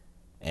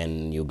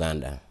 and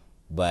Uganda.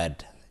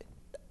 But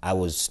I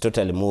was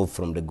totally moved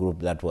from the group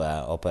that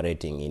were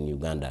operating in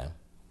Uganda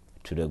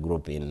to the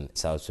group in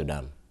South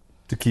Sudan.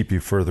 To keep you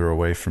further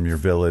away from your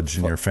village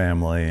and your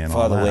family and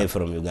all that. Further away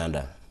from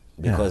Uganda,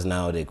 because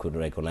now they could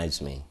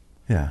recognize me.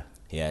 Yeah.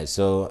 Yeah,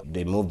 so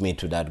they moved me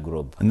to that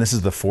group. And this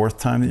is the fourth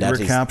time that That you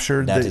were is-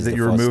 captured, that that, is that the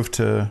you were first- moved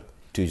to...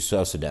 To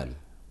South Sudan.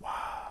 Wow.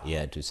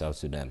 Yeah, to South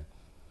Sudan.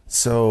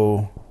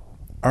 So,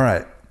 all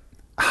right.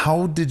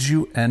 How did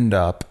you end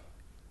up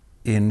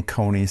in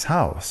Coney's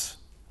house?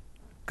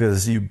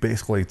 Because you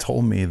basically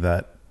told me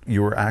that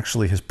you were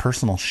actually his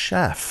personal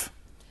chef.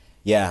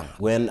 Yeah,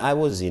 when I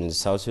was in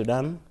South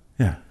Sudan,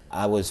 Yeah.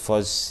 I was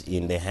first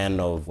in the hand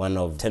of one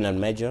of Lieutenant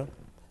Major,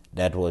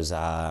 that was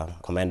our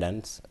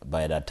commandant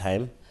by that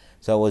time.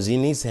 So I was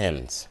in his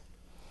hands.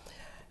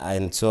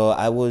 And so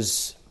I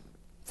was,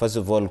 first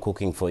of all,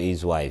 cooking for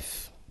his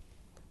wife.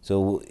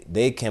 So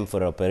they came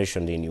for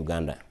operation in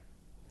Uganda.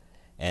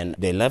 And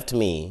they left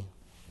me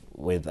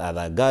with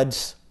other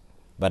guards,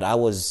 but I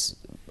was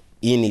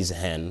in his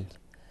hand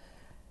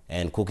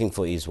and cooking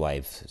for his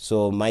wife.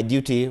 So my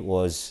duty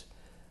was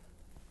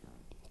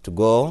to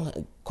go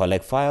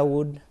collect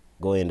firewood,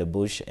 go in the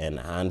bush and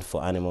hunt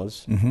for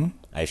animals. Mm-hmm.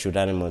 I shoot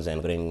animals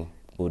and bring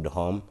food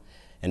home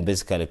and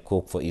basically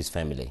cook for his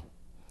family.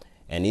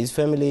 And his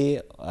family,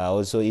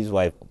 also his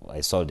wife,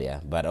 I saw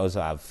there, but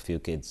also I have a few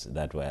kids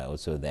that were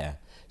also there.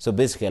 So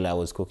basically I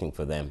was cooking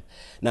for them.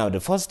 Now, the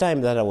first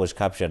time that I was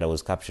captured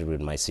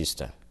with my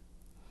sister.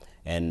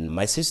 And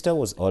my sister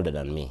was older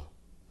than me.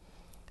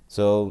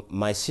 So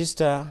my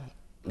sister,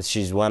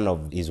 she's one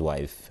of his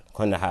wife.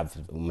 Coney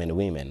have many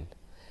women.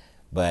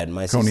 But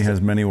my Coney sister,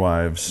 has many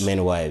wives.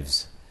 many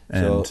wives.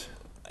 And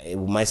so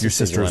my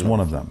sister is one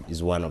of them.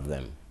 Is one of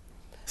them.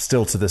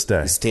 Still to this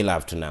day. Still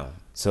up to now.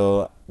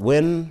 So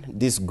when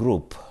this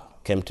group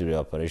came to the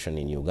operation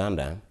in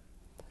Uganda,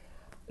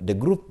 the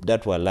group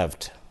that were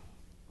left,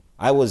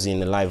 I was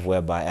in a life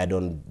whereby I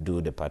don't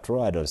do the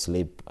patrol, I don't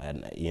sleep,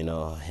 and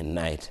at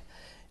night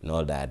and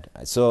all that.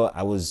 So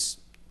I was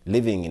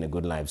living in a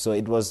good life. So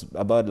it was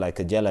about like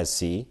a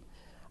jealousy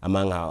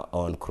among our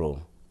own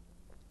crew.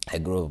 A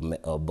group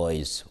of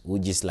boys who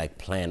just like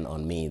planned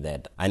on me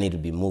that I need to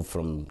be moved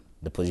from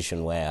the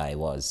position where I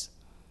was.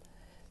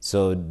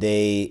 So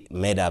they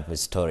made up a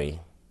story.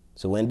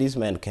 So when these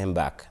men came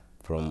back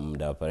from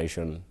the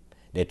operation,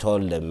 they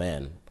told the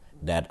men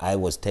that I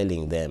was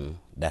telling them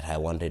that I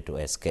wanted to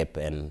escape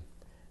and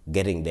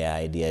getting their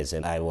ideas,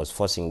 and I was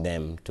forcing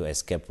them to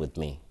escape with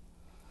me.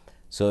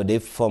 So they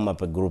formed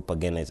up a group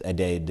against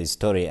the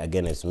story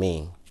against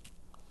me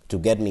to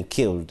get me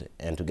killed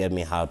and to get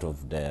me out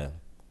of the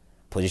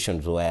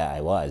positions where I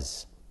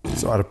was.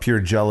 So out of pure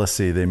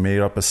jealousy, they made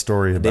up a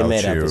story about you. They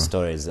made up the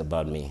stories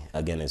about me,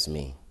 against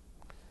me.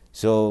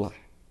 So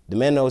the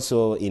men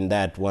also in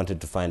that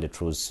wanted to find the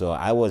truth. So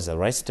I was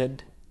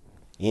arrested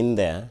in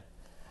there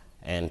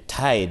and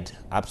tied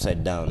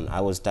upside down.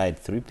 I was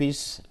tied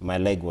 3-piece. My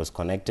leg was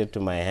connected to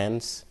my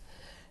hands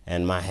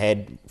and my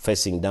head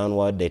facing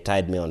downward. They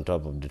tied me on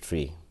top of the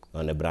tree,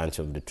 on a branch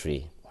of the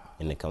tree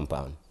in the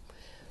compound.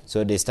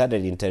 So they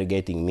started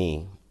interrogating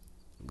me,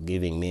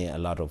 giving me a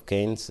lot of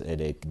canes.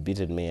 They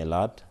beaten me a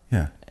lot.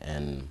 Yeah.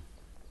 And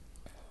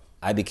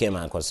I became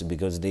unconscious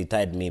because they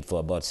tied me for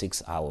about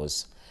 6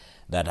 hours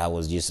that I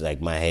was just like,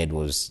 my head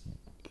was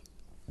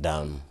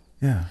down.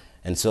 Yeah.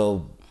 And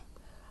so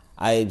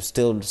I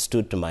still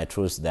stood to my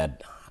truth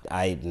that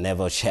I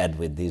never shared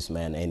with this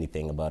man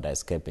anything about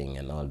escaping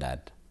and all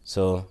that.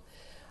 So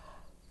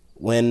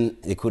when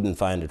they couldn't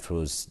find the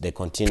truth, they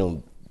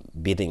continued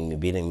beating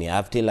me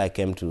until I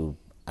came to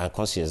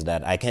unconscious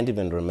that I can't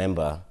even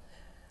remember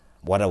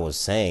what I was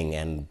saying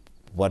and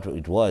what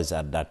it was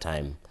at that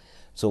time.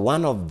 So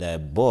one of the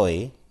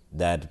boy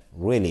that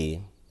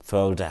really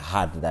felt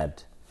hard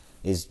that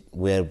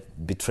we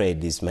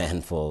betrayed this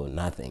man for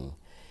nothing.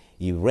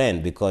 He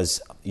ran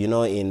because,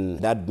 in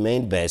that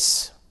main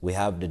base, we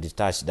have the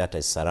detached that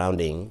is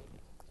surrounding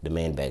the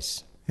main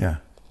base. Yeah.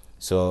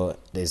 So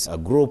there's a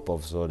group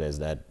of soldiers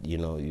that,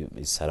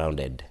 is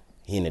surrounded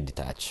in a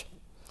detached.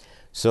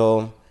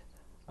 So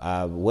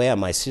where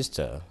my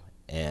sister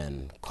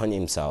and Coney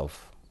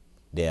himself,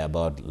 they're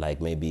about like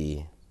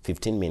maybe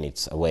 15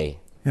 minutes away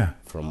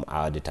from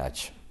our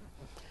detached.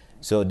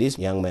 So this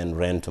young man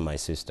ran to my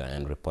sister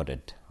and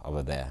reported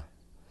over there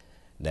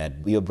that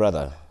your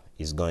brother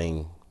is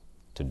going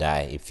to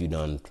die if you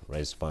don't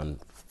respond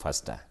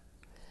faster.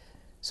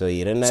 So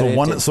he ran. So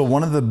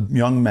one of the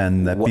young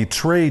men that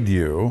betrayed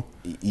you,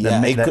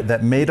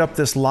 that made up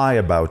this lie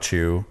about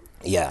you,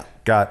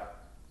 got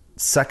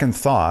second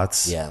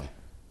thoughts,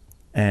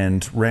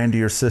 and ran to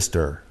your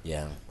sister.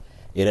 Yeah,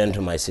 he ran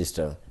to my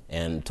sister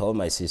and told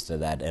my sister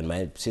that, and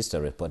my sister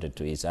reported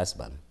to his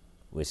husband,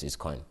 which is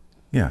Coin.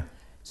 Yeah.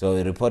 So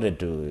he reported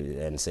to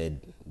and said,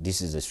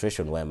 this is the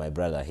situation where my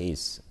brother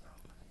is.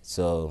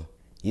 So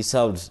he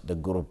served the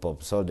group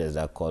of soldiers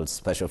that are called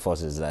special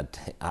forces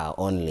that are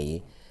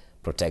only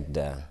protect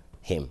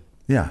him.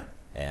 Yeah.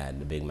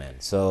 And the big man.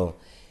 So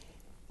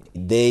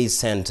they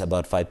sent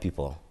about 5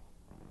 people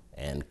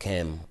and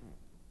came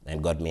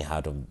and got me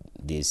out of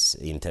this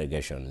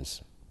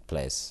interrogations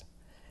place.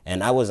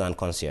 And I was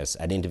unconscious.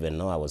 I didn't even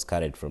know I was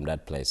carried from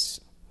that place.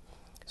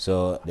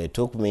 So they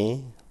took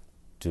me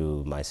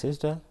to my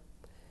sister,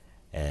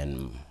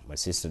 and my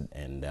sister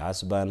and the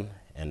husband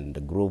and the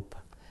group,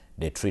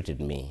 they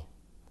treated me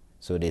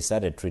So they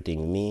started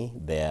treating me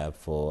there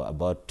for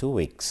about 2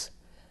 weeks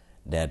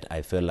that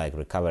I felt like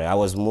recovering. I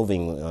was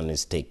moving on a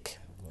stick,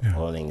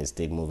 holding a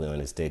stick, moving on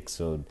a stick.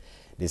 So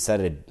they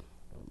started,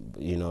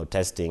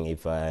 testing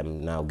if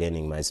I'm now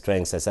gaining my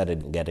strength. I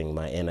started getting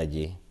my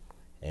energy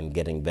and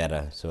getting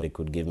better. So they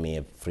could give me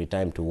a free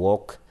time to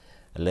walk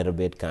a little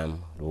bit,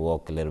 calm, to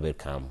walk a little bit,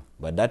 calm.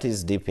 But that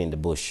is deep in the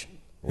bush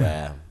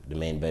where the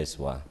main base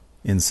were.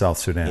 In South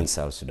Sudan? In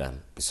South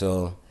Sudan.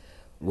 So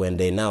when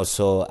they now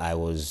saw I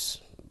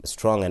was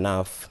strong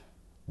enough,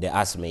 they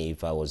asked me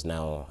if I was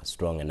now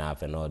strong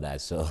enough and all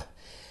that. So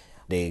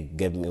they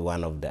gave me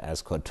one of the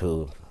escort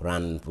to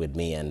run with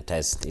me and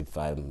test if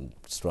I'm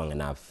strong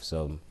enough.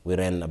 So we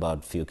ran about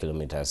a few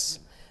kilometers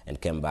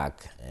and came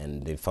back,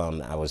 and they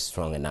found I was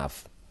strong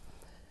enough.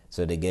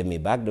 So they gave me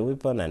back the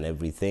weapon and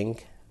everything,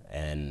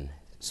 and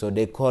so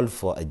they called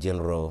for a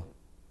general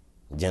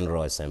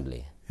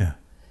assembly. Yeah.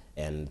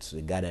 And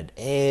we gathered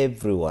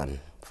everyone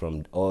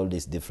from all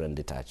these different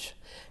detach.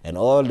 And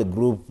all the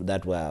group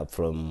that were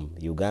from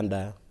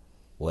Uganda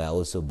were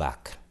also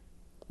back.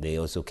 They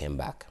also came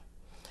back.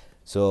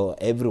 So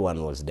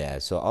everyone was there.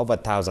 So over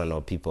 1,000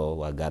 of people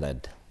were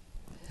gathered.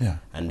 Yeah.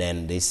 And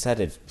then they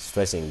started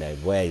stressing that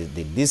where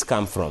did this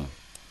come from?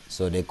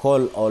 So they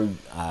called all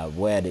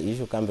where the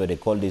issue came from. They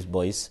called these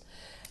boys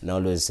and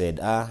always said,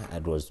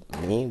 it was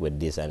me with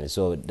this. And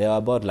so there were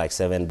about like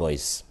 7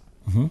 boys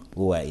who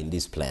were in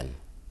this plan.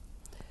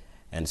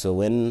 And so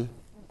when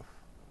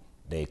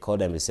they called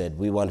them, they said,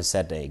 we want to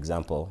set an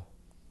example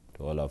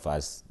to all of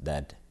us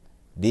that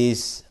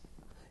this,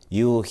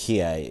 you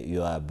here,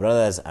 you are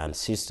brothers and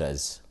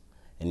sisters,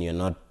 and you're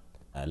not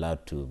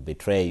allowed to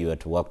betray. You are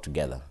to work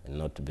together and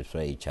not to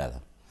betray each other.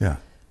 Yeah.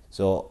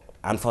 So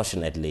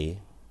unfortunately,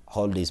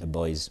 all these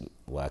boys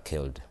were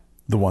killed.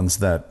 The ones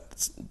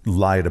that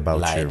lied about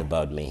you. Lied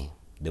about me.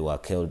 They were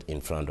killed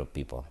in front of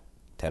people.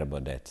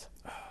 Terrible death.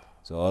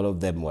 So all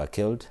of them were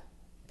killed,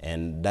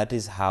 and that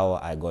is how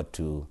I got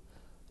to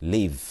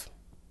live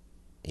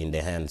in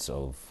the hands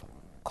of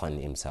Kon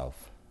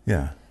himself.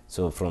 Yeah.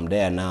 So from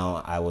there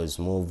now I was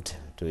moved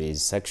to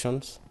his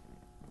sections,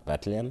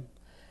 battalion,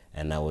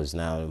 and I was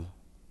now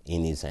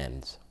in his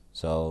hands.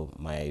 So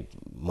my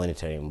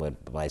monitoring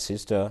with my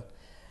sister,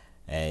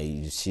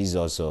 she's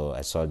also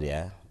a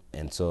soldier,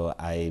 and so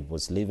I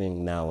was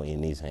living now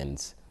in his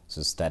hands.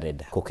 So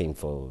started cooking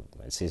for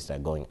my sister,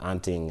 going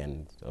hunting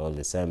and all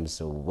the same.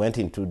 So went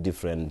into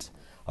different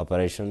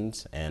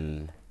operations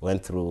and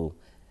went through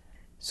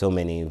so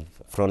many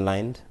front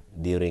lines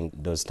during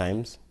those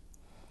times.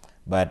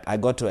 But I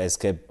got to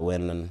escape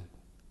when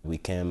we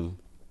came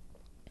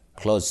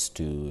close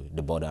to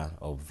the border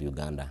of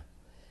Uganda,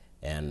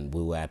 and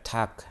we were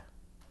attacked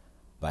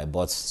by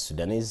both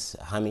Sudanese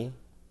army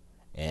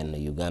and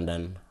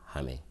Ugandan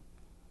army.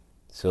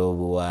 So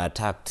we were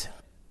attacked,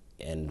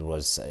 and it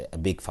was a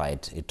big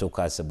fight. It took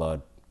us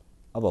about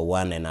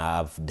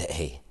 1.5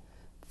 days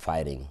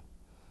fighting,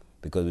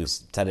 because we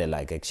started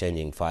like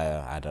exchanging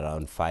fire at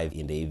around 5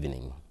 in the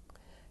evening,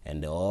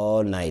 and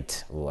all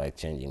night we were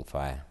exchanging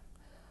fire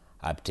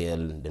up till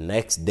the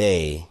next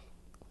day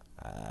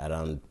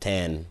around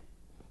 10,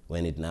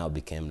 when it now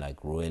became like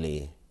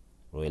really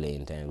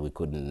intense. We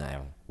couldn't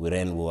now. We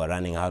were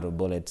running out of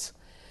bullets,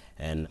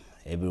 and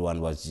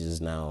everyone was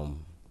just now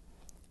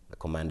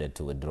commanded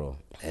to withdraw.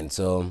 And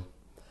so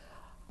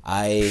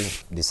I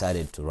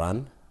decided to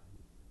run,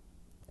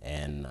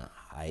 and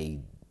I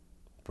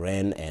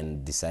ran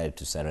and decided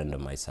to surrender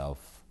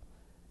myself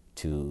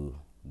to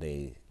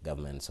the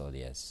government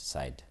soldiers'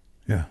 side.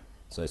 Yeah.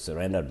 So I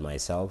surrendered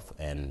myself,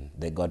 and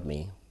they got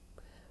me.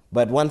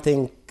 But one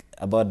thing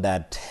about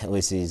that,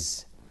 which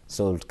is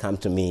so come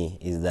to me,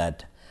 is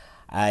that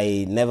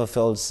I never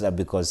felt that,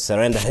 because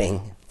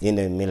surrendering in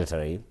the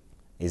military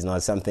is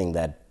not something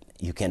that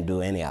you can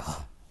do anyhow.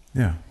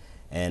 Yeah.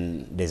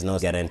 And there's no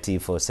guarantee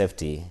for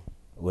safety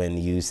when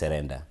you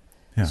surrender.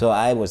 Yeah. So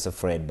I was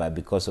afraid, but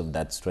because of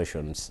that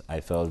situations, I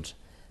felt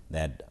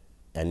that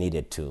I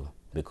needed to,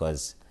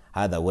 because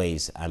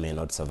otherwise I may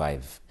not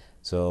survive.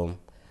 So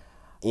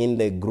in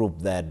the group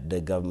that the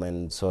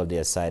government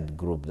soldier side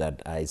group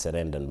that I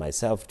surrendered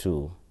myself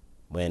to,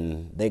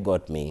 when they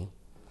got me,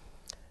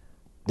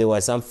 there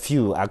were some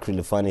few,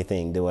 actually funny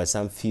thing, there were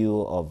some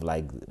few of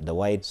like the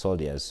white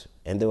soldiers,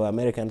 and they were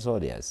American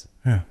soldiers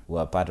who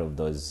were part of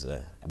those.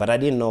 But I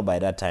didn't know by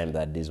that time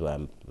that these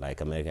were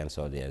like American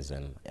soldiers,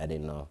 and I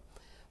didn't know.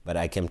 But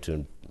I came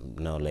to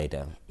know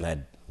later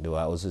that there were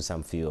also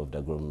some few of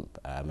the group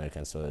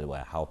American soldiers who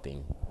were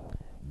helping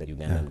the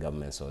Ugandan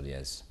government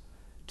soldiers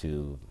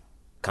to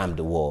calm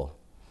the war.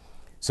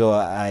 So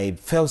I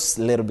felt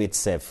a little bit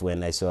safe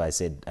when I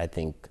said, I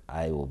think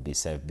I will be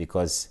safe,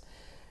 because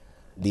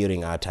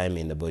during our time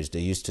in the bush, they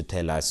used to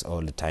tell us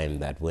all the time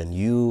that when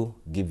you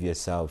give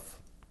yourself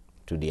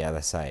to the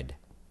other side,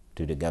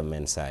 to the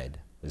government side,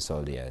 the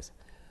soldiers,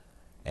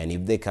 and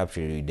if they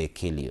capture you, they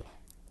kill you.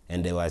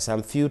 And there were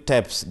some few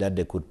tapes that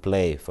they could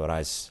play for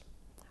us,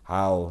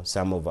 how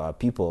some of our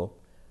people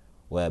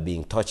were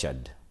being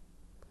tortured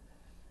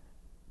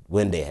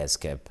when they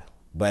escaped.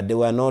 But there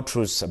were no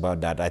truths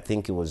about that. I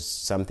think it was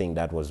something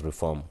that was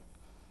reformed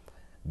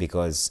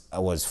because I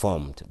was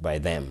formed by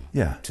them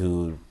Yeah.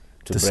 to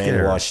To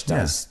scare, brainwash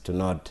yeah. us, to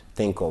not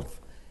think of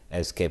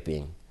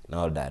escaping and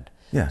all that.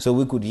 Yeah. So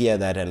we could hear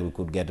that and we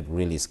could get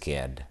really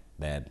scared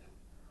that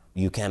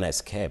you can't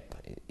escape.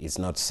 It's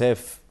not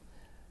safe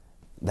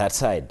that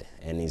side,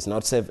 and it's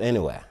not safe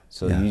anywhere.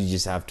 So Yeah. you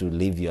just have to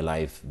live your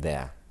life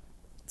there.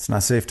 It's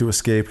not safe to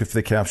escape. If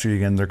they capture you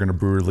again, they're going to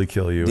brutally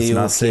kill you. They It's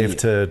will not safe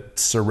kill to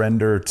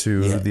surrender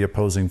to Yeah. the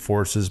opposing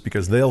forces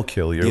because they'll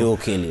kill you. They will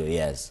kill you,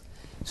 yes.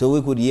 So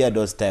we could hear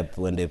those steps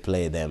when they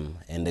play them,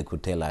 and they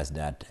could tell us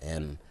that.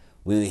 And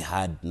we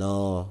had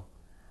no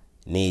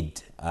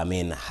need,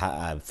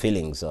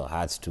 feelings or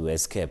hearts to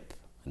escape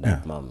at that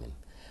Yeah. moment.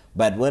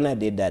 But when I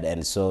did that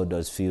and saw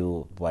those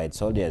few white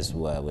soldiers who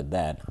were with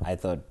that,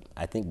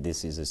 I think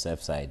this is a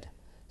safe side.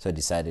 So I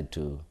decided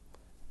to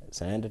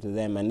surrender to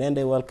them, and then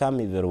they welcomed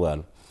me very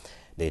well.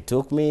 They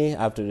took me,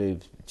 after the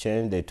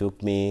change, they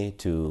took me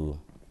to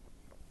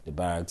the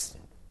barracks.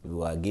 We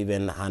were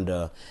given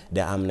under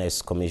the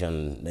Amnesty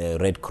Commission, the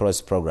Red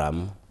Cross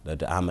program, that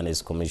the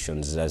Amnesty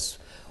Commissions just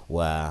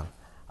were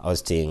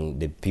hosting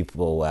the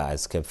people who were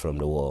escaped from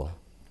the war.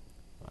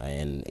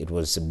 And it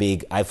was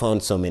big. I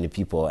found so many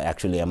people,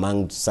 actually,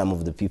 among some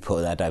of the people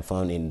that I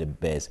found in the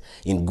base,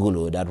 in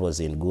Gulu, that was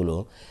in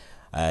Gulu,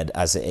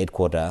 as a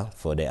headquarters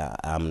for the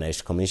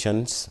Amnesty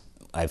Commissions.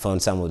 I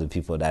found some of the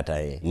people that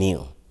I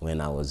knew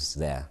when I was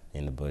there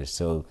in the bush.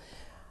 So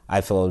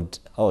I felt,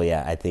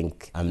 I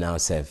think I'm now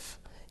safe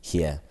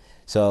here.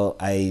 So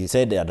I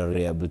stayed at a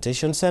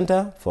rehabilitation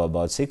center for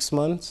about 6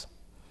 months,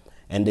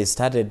 and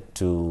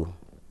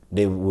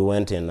we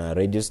went in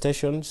radio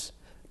stations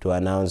to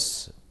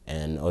announce,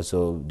 and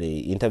also they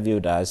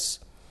interviewed us.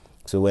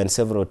 So we went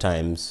several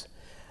times,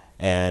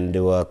 and they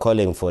were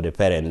calling for the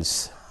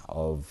parents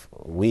of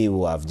we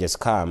who have just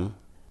come,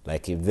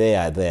 like if they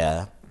are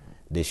there,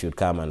 they should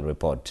come and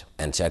report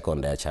and check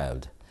on their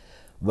child.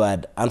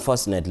 But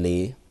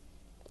unfortunately,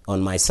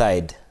 on my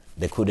side,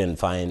 they couldn't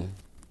find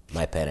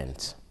my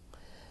parents.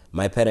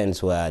 My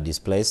parents were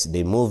displaced.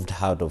 They moved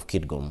out of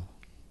Kitgum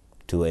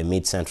to a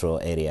mid-central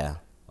area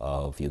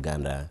of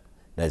Uganda,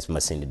 that's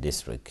Masindi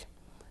district.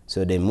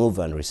 So they moved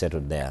and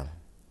resettled there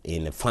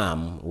in a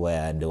farm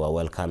where they were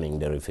welcoming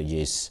the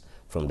refugees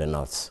from the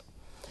north.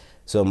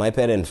 So my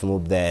parents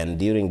moved there, and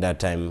during that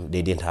time,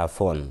 they didn't have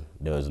phone.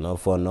 There was no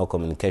phone, no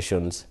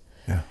communications.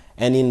 Yeah.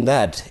 And in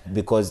that,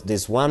 because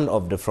this one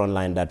of the front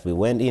line that we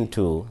went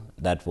into,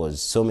 that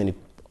was so many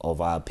of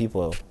our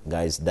people,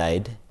 guys,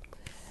 died.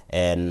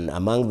 And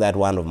among that,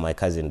 one of my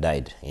cousin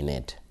died in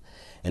it.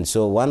 And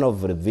so one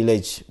of the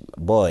village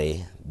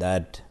boy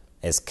that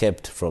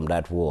escaped from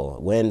that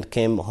war,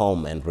 came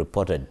home and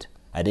reported,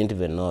 I didn't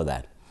even know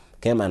that,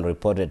 came and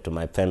reported to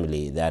my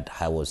family that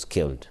I was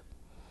killed.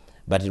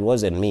 But it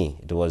wasn't me,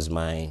 it was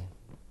my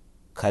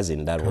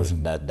cousin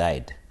that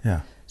died.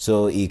 Yeah.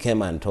 So he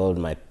came and told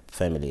my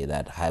family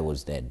that I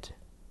was dead.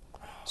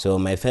 So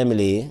my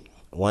family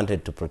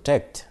wanted to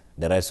protect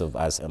the rest of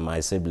us and my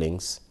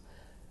siblings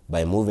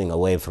by moving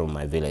away from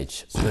my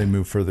village. So they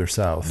moved further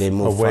south. They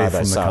moved away farther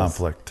from the south.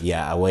 conflict.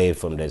 Yeah, away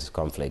from this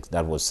conflict.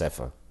 That was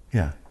safer.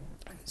 Yeah.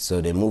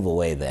 So they move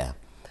away there.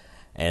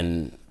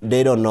 And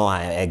they don't know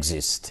I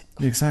exist.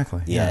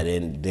 Exactly. Yeah,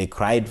 they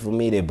cried for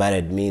me, they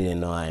buried me, they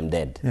know I'm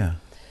dead. Yeah.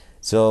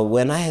 So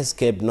when I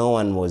escaped, no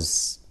one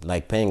was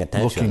like paying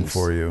attention. Looking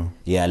for you.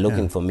 Yeah,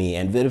 looking for me.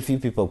 And very few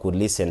people could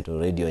listen to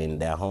radio in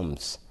their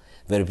homes.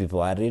 Very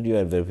people had radio,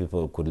 and very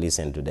people could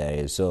listen to their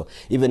radio. So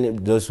even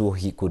if those who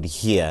could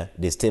hear,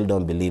 they still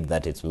don't believe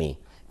that it's me.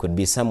 Could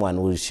be someone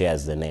who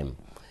shares the name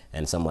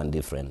and someone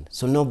different.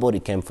 So nobody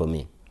came for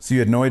me. So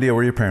you had no idea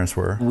where your parents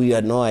were? We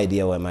had no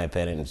idea where my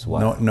parents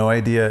were. No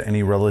idea,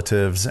 any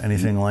relatives,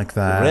 anything like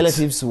that?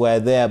 Relatives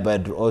were there,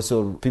 but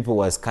also people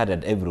were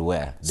scattered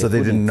everywhere. So they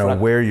didn't know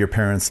where your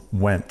parents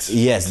went.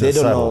 Yes, to they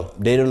don't settle. know.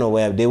 They don't know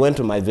where. They went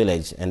to my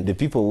village, and the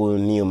people who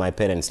knew my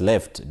parents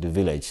left the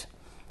village,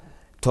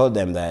 told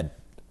them that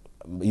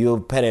your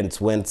parents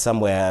went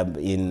somewhere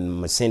in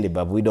Masindi,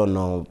 but we don't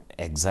know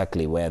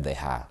exactly where they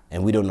are,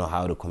 and we don't know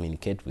how to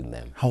communicate with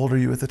them. How old are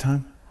you at the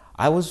time?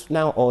 I was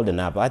now old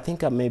enough. I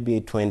think I'm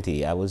maybe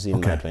 20. I was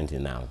in my Okay. 20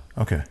 now.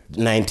 Okay.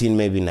 19,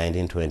 maybe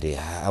 19, 20.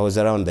 I was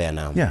around there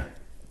now. Yeah.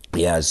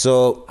 Yeah,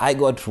 so I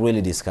got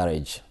really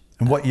discouraged.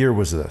 And what year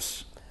was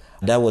this?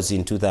 That was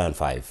in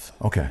 2005.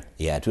 Okay.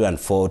 Yeah,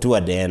 2004,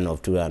 toward the end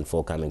of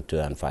 2004, coming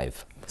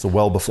 2005. So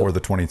well before the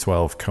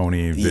 2012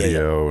 Coney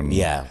video. And,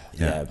 Yeah.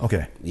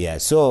 Okay. Yeah,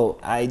 so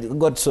I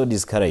got so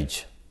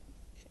discouraged,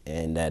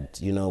 and that,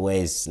 where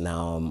is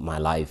now my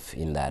life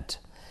in that?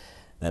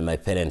 And my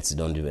parents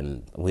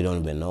we don't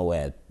even know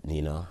where,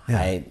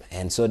 Yeah.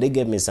 And so they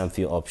gave me some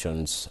few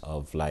options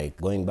of like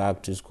going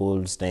back to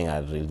school, staying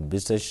at the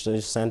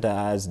research center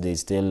as they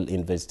still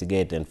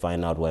investigate and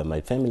find out where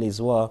my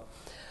families were,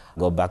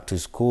 go back to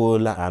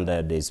school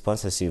under the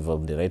sponsorship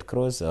of the Red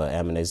Cross or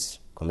Amnesty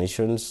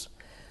Commissions,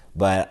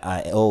 but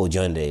I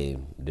joined the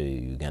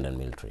Ugandan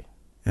military,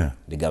 Yeah.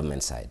 the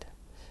government side.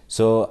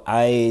 So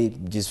I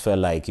just felt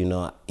like,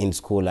 in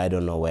school I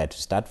don't know where to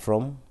start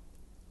from,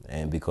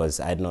 and because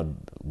I'd not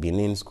been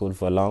in school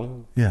for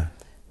long. Yeah.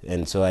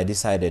 And so I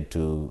decided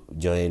to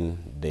join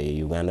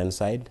the Ugandan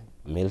side,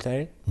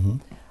 military,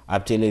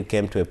 up till it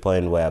came to a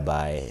point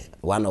whereby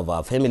one of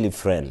our family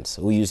friends,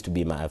 who used to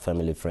be my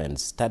family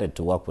friends, started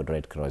to work with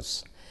Red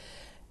Cross.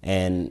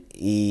 And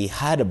he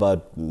heard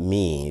about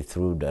me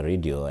through the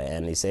radio,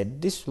 and he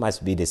said, this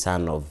must be the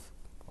son of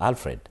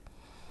Alfred.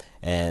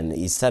 And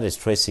he started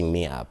stressing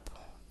me up.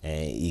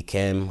 And he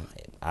came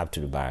up to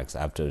the barracks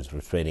after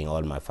retrieving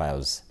all my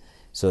files.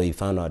 So he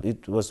found out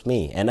it was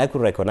me. And I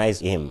could recognize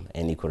him,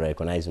 and he could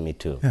recognize me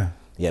too.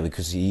 Yeah,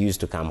 because he used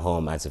to come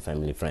home as a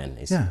family friend.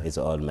 He's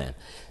an old man.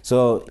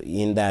 So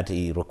in that,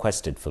 he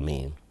requested for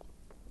me.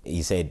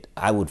 He said,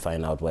 I would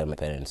find out where my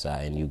parents are,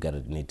 and you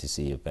need to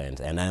see your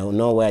parents. And I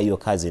know where your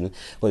cousin,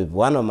 well,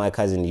 one of my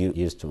cousins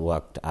used to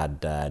work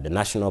at the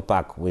National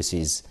Park, which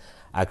is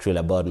actually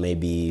about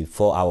maybe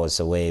 4 hours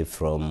away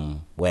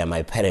from where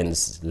my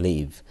parents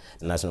live,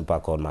 the National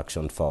Park called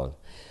Makshon Fall.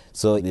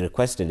 So he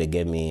requested, they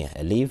gave me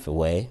a leave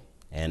away,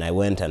 and I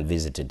went and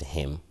visited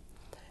him.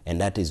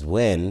 And that is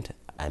when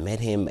I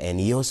met him, and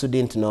he also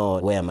didn't know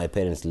where my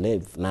parents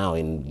live now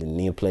in the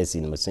new place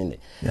in Musinde.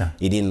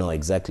 He didn't know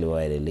exactly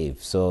where they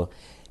live. So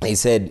he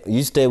said,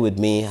 you stay with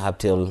me up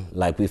till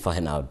we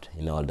find out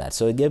and all that.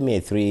 So he gave me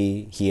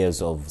 3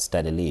 years of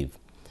study leave.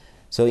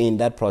 So in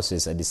that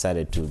process, I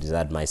decided to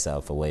desert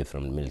myself away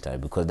from the military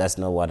because that's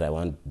not what I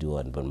want to do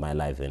in my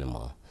life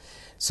anymore.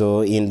 So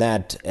in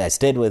that, I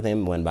stayed with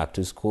him, went back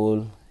to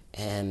school,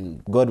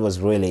 and God was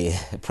really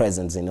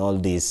present in all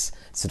these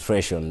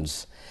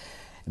situations.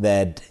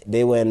 That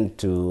they went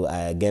to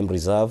a game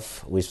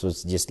reserve, which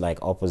was just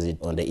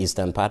opposite on the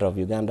eastern part of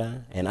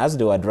Uganda. And as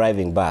they were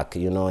driving back,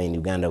 in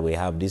Uganda we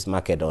have this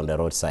market on the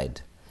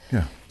roadside.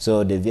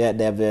 So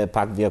the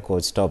parked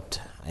vehicle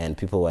stopped, and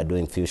people were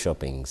doing few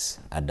shoppings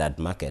at that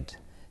market.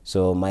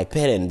 So my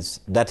parents,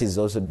 that is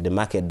also the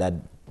market that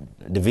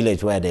the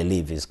village where they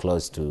live is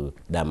close to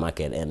that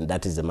market, and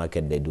that is the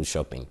market they do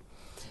shopping.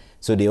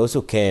 So they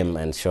also came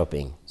and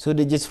shopping. So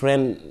they just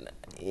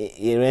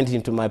he went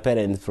into my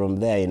parents from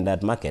there in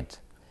that market.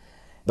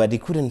 But he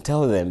couldn't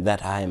tell them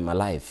that I am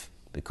alive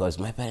because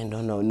my parents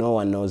don't know, no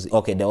one knows.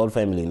 Okay, the whole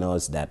family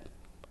knows that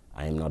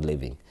I am not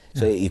living.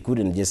 So he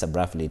couldn't just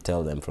abruptly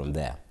tell them from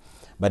there.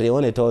 But he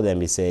only told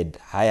them, he said,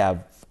 I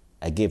have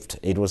a gift.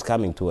 It was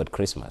coming toward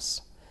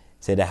Christmas.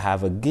 He said, I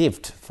have a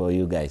gift for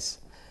you guys,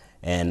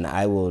 and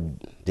I will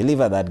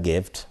deliver that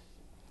gift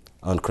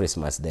on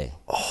Christmas Day.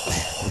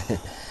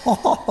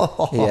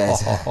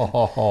 Yes.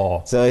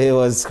 So he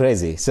was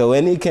crazy. So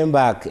when he came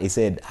back, he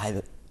said,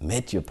 I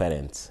met your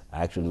parents.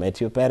 I actually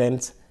met your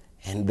parents,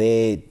 and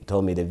they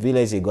told me the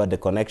village, he got the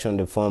connection,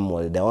 the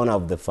phone, the owner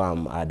of the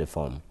farm had the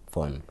phone.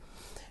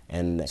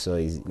 And so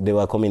they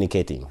were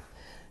communicating.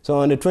 So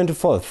on the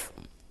 24th,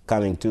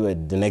 coming to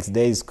it, the next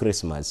day is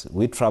Christmas,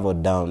 we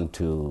traveled down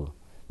to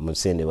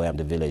Musinde, where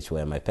the village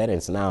where my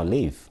parents now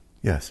live.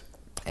 Yes.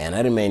 And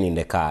I remained in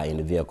the car, in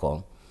the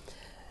vehicle.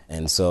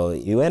 And so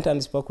he went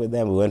and spoke with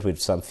them. We went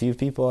with some few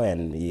people,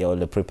 and all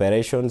the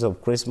preparations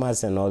of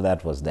Christmas and all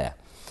that was there.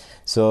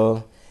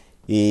 So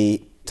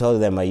he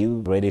told them, are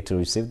you ready to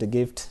receive the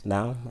gift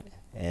now?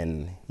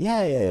 And yeah,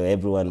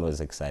 everyone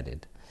was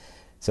excited.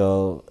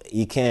 So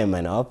he came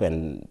and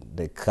opened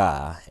the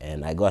car,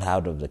 and I got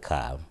out of the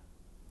car.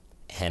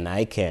 And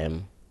I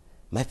came.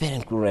 My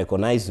parents could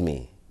recognize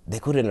me. They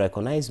couldn't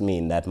recognize me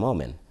in that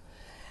moment.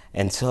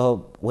 And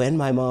so when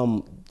my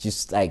mom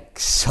just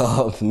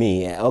saw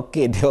me,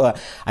 okay,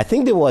 I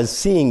think they were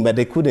seeing, but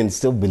they couldn't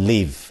still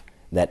believe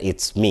that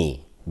it's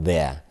me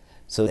there.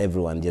 So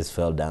everyone just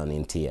fell down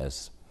in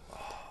tears.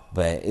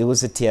 But it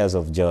was the tears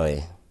of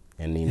joy,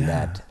 and in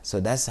that. So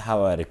that's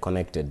how I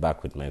reconnected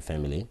back with my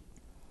family,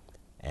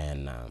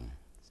 and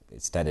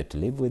started to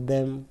live with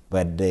them.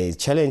 But the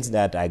challenge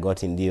that I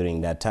got in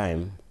during that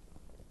time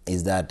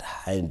is that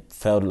I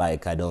felt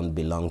like I don't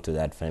belong to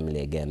that family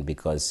again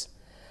because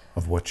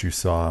of what you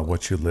saw,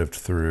 what you lived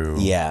through.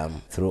 Yeah,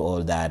 through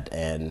all that.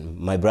 And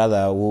my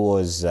brother, who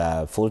was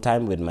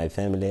full-time with my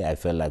family, I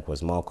felt like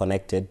was more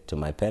connected to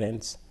my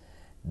parents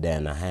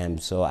than I am.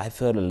 So I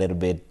felt a little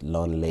bit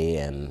lonely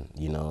and,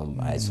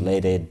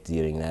 isolated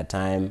during that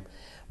time.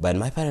 But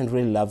my parents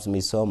really loved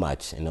me so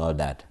much and all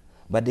that.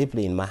 But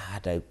deeply in my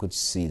heart, I could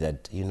see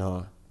that,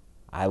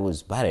 I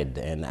was buried,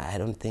 and I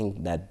don't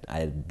think that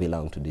I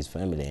belong to this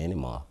family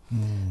anymore.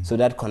 So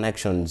that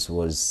connections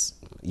was,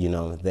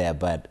 there.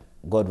 But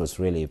God was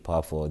really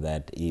powerful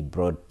that he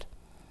brought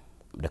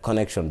the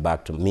connection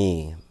back to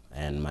me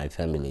and my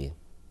family.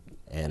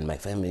 And my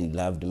family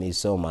loved me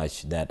so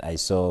much that I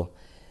saw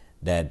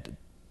that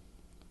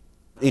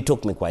it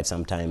took me quite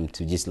some time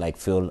to just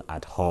feel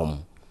at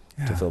home,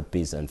 to feel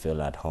peace and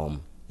feel at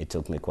home. It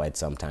took me quite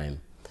some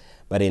time.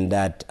 But in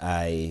that,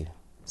 I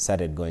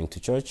started going to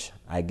church.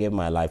 I gave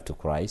my life to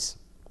Christ.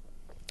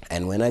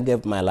 And when I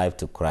gave my life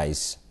to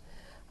Christ,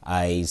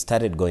 I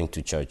started going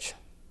to church.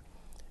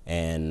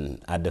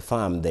 And at the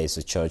farm, there's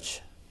a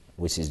church,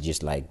 which is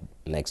just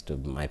next to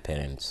my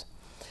parents.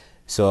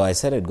 So I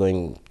started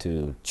going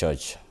to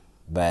church.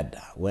 But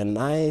when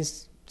I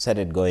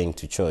started going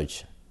to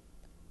church,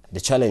 the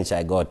challenge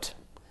I got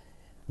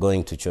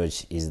going to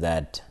church is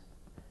that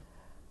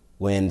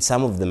when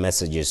some of the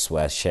messages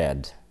were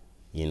shared,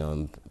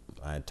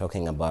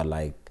 talking about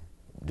like,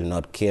 do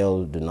not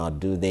kill, do not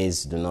do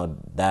this, do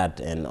not that,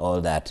 and all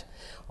that,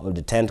 all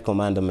the 10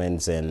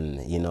 commandments and,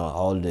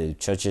 all the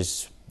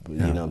church's,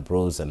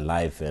 rules and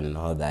life and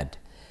all that,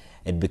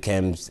 it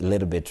became a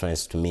little bit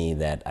strange to me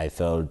that I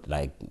felt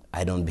like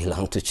I don't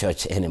belong to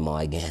church anymore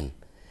again.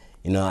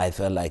 I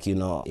felt like,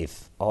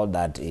 if all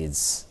that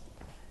is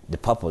the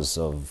purpose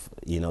of,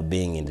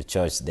 being in the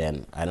church,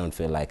 then I don't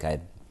feel like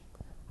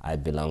I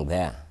belong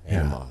there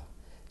anymore. Yeah.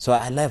 So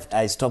I left.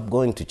 I stopped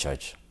going to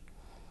church.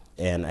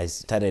 And I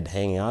started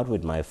hanging out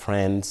with my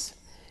friends,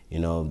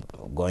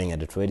 going at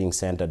the trading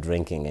center,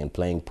 drinking and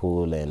playing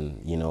pool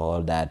and,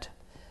 all that.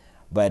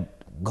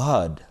 But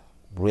God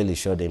really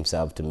showed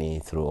himself to me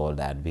through all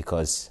that,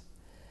 because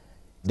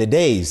the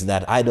days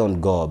that I don't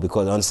go,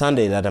 because on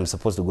Sunday that I'm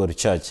supposed to go to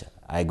church,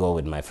 I go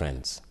with my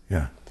friends.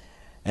 Yeah.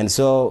 And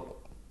so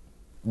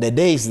the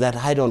days that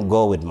I don't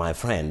go with my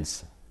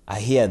friends, I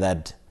hear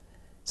that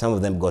some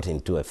of them got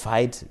into a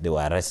fight, they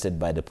were arrested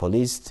by the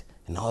police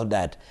and all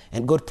that.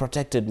 And God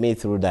protected me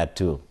through that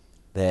too.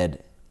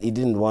 That he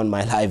didn't want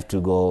my life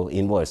to go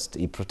in worst.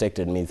 He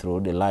protected me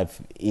through the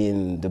life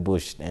in the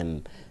bush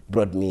and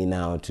brought me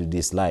now to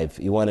this life.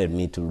 He wanted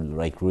me to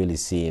really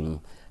see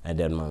him at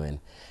that moment.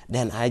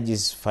 Then I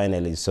just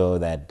finally saw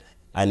that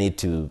I need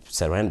to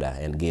surrender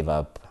and give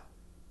up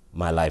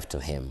my life to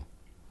him.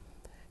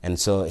 And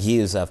so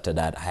years after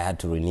that, I had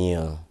to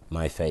renew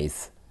my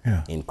faith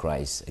in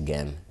Christ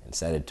again, and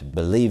started to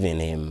believe in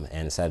him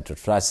and started to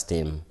trust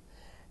him.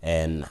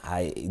 And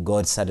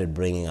God started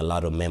bringing a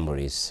lot of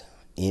memories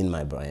in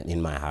my brain,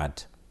 in my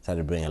heart.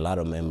 Started bringing a lot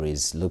of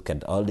memories. Look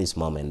at all these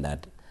moments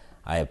that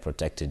I have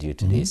protected you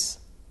to this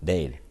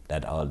day,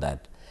 all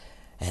that.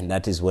 And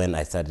that is when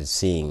I started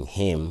seeing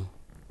him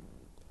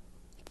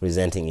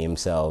presenting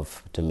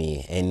himself to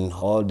me. And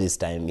all this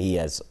time, he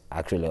has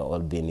actually all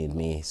been in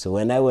me. So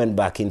when I went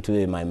back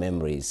into my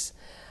memories,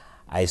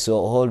 I saw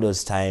all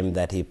those times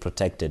that he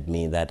protected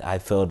me, that I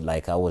felt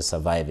like I was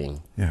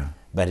surviving. Yeah.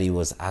 But he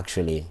was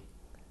actually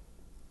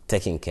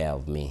taking care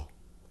of me.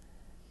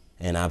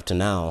 And up to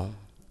now,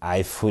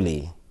 I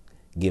fully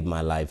give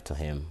my life to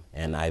him,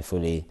 and I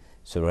fully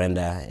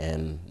surrender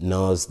and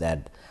knows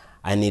that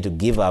I need to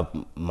give up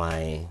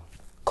my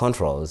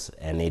controls.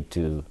 I need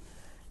to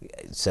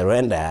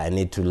surrender. I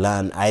need to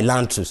learn. I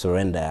learned to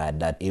surrender,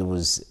 that it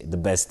was the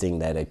best thing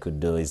that I could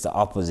do. It's the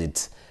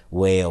opposite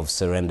way of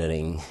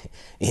surrendering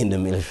in the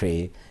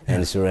military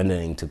and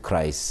surrendering to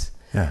Christ.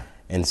 Yeah.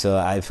 And so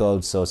I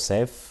felt so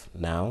safe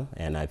now,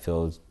 and I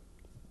feel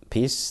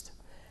peace.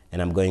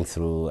 And I'm going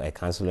through a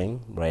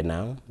counseling right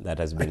now that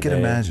has been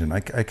imagine. I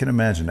can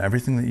imagine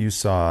everything that you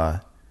saw,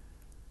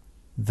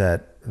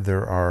 that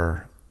there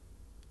are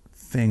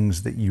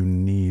things that you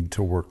need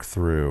to work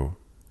through.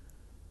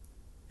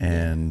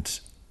 And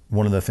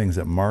one of the things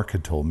that Mark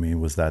had told me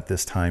was that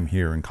this time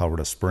here in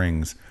Colorado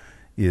Springs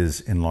is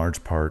in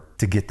large part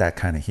to get that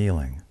kind of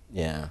healing.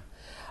 Yeah.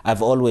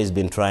 I've always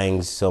been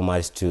trying so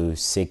much to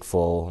seek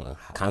for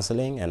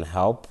counseling and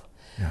help,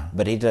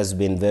 but it has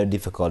been very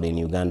difficult in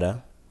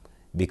Uganda,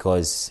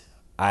 because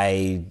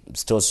I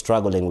still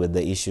struggling with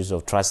the issues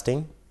of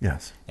trusting.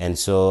 Yes. And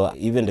so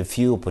even the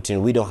few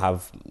opportunities, we don't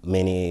have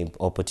many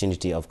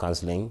opportunity of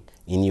counseling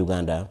in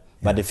Uganda,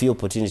 but the few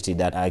opportunity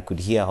that I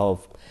could hear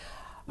of,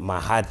 my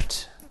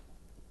heart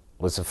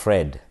was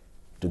afraid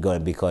to go,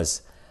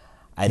 because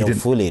I don't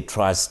fully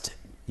trust,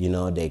 the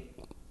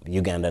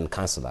Ugandan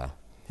counselor.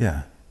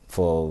 Yeah.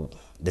 For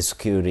the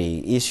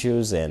security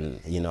issues and,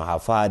 how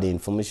far the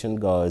information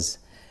goes.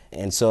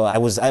 And so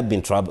I've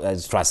been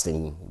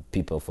trusting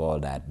people for all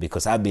that,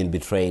 because I've been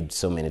betrayed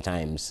so many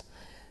times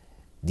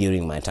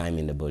during my time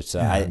in the bush. So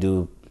I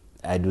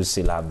do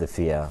still have the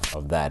fear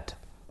of that.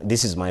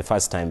 This is my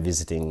first time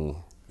visiting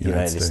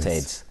United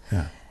States.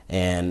 Yeah.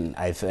 And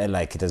I feel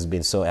like it has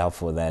been so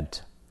helpful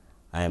that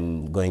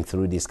I'm going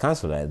through this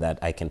counselor that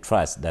I can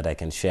trust, that I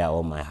can share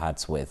all my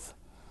hearts with.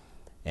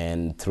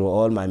 And through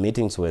all my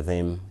meetings with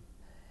him,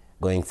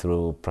 going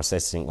through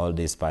processing all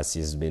these parts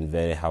has been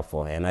very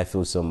helpful. And I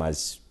feel so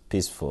much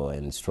peaceful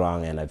and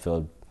strong, and I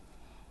feel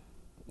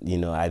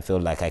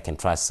like I can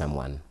trust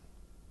someone.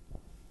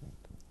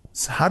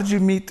 So how did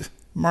you meet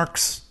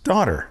Mark's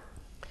daughter?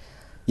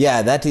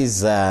 Yeah, that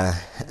is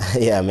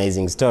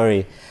amazing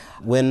story.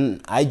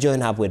 When I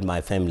joined up with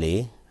my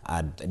family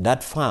at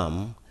that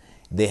farm,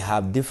 they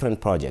have different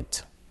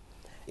projects.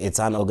 It's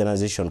an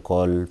organization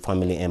called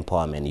Family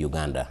Empowerment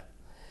Uganda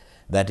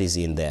that is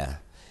in there.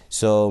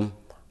 So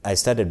I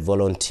started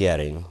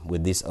volunteering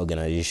with these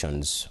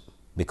organizations,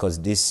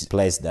 because this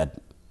place that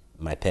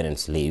my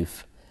parents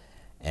live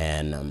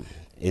and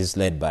is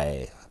led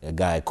by a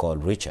guy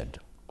called Richard.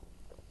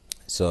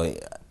 So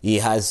he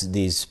has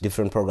these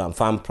different program,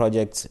 farm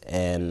projects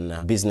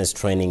and business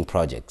training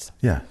projects.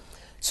 Yeah.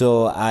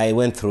 So I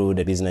went through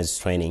the business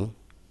training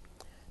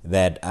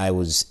that I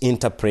was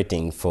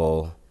interpreting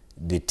for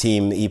the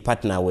team. He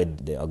partnered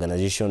with the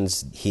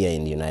organizations here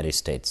in the United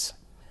States,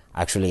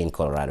 actually in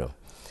Colorado.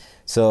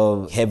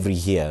 So every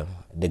year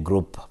the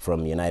group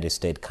from United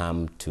States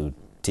come to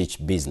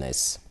teach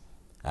business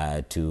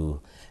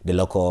to the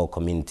local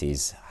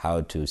communities,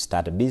 how to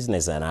start a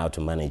business and how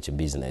to manage a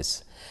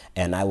business.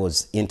 And I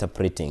was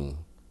interpreting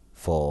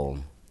for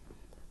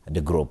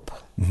the group,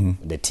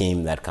 the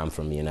team that come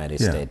from the United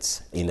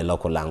States in the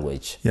local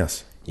language.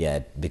 Yes. Yeah,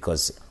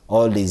 because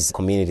all these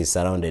communities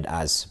surrounded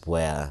us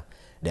were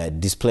the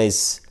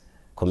displaced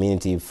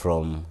community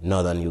from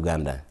northern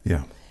Uganda.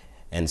 Yeah.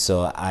 And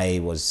so I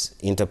was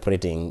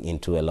interpreting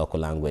into a local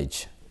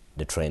language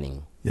the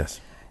training. Yes.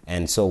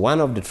 And so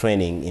one of the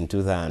training in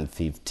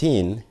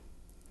 2015,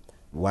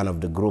 one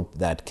of the group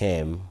that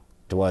came,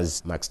 it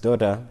was Mac's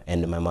daughter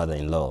and my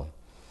mother-in-law.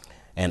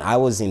 And I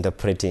was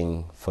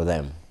interpreting for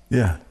them.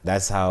 Yeah.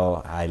 That's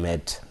how I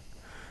met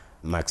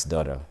Mac's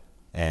daughter.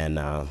 And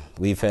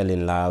we fell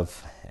in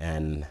love,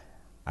 and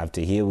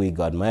after here we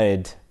got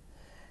married,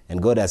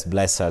 and God has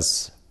blessed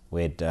us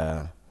with,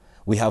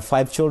 we have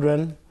 5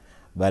 children,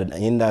 but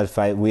in that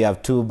 5, we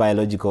have 2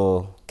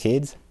 biological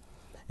kids,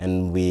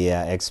 and we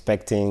are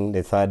expecting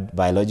the 3rd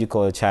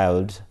biological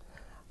child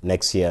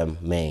next year,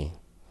 May.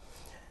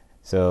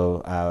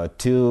 So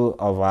 2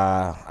 of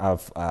our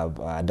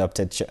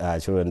adopted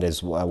children,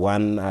 there's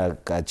one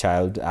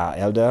child, our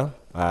elder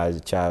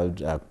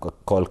child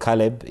called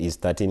Caleb, is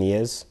 13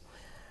 years.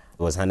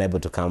 He was unable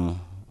to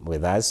come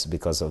with us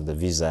because of the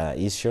visa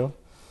issue.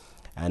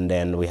 And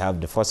then we have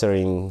the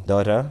fostering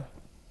daughter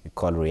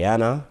called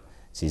Rihanna.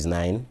 She's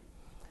 9.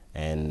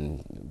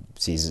 And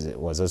she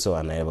was also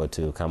unable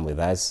to come with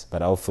us.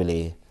 But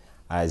hopefully,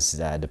 as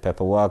the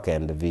paperwork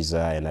and the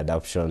visa and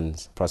adoption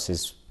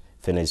process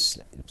finish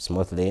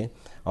smoothly,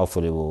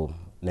 hopefully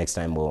next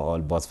time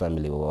both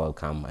family will all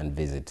come and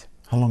visit.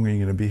 How long are you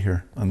going to be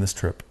here on this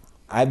trip?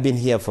 I've been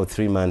here for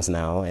 3 months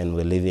now, and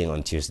we're leaving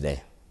on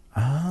Tuesday.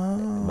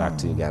 Oh. Back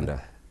to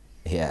Uganda.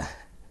 Yeah.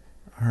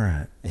 All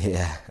right.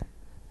 Yeah.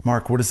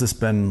 Mark, what has this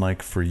been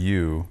like for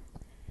you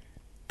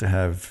to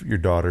have your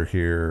daughter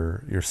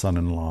here, your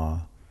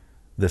son-in-law,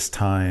 this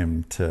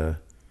time to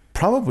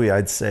probably,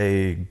 I'd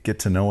say, get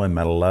to know him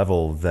at a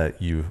level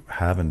that you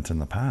haven't in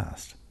the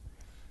past?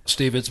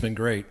 Steve, it's been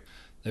great.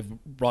 They've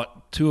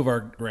brought 2 of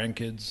our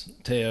grandkids,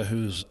 Taya,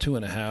 who's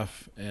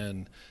 2.5,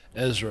 and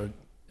Ezra,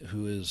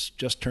 who is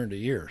just turned a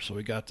year. So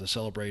we got to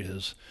celebrate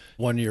his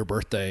 1-year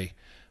birthday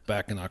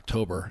back in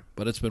October.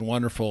 But it's been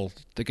wonderful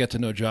to get to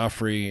know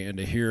Joffrey and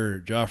to hear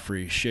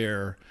Joffrey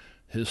share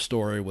his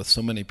story with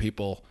so many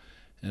people.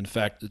 In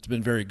fact, it's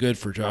been very good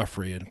for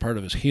Joffrey, and part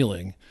of his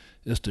healing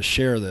is to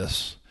share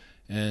this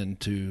and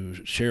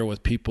to share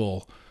with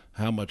people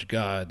how much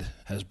God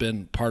has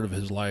been part of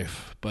his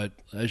life. But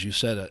as you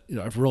said,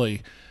 I've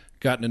really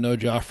gotten to know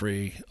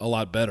Joffrey a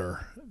lot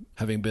better,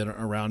 having been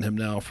around him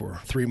now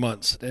for 3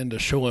 months, and to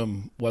show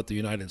him what the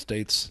United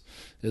States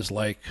is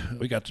like.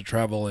 We got to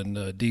travel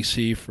in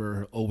D.C.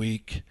 for a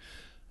week,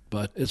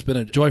 but it's been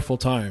a joyful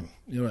time.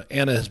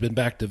 Anna has been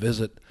back to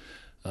visit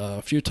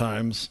a few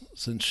times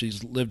since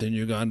she's lived in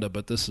Uganda,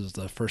 but this is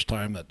the first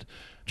time that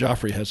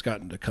Joffrey has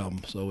gotten to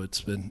come. So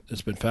it's been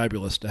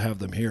fabulous to have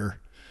them here.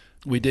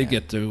 We did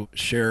get to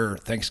share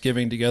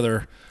Thanksgiving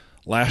together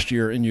last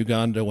year in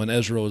Uganda when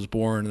Ezra was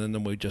born, and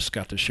then we just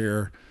got to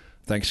share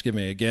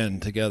Thanksgiving again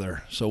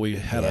together. So we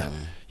had a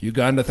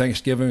Uganda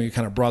Thanksgiving. We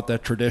kind of brought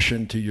that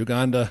tradition to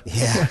Uganda.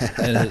 Yeah.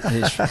 And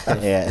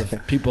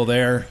the people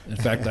there. In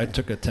fact, I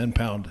took a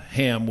 10-pound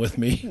ham with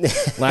me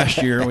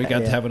last year, and we got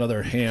to have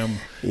another ham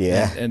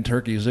and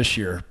turkeys this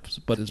year.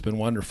 But it's been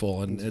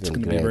wonderful, and it's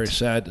going to be very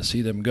sad to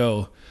see them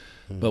go.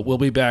 But we'll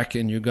be back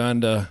in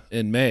Uganda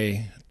in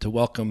May to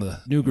welcome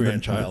the new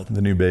grandchild.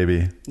 The new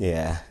baby.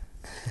 Yeah.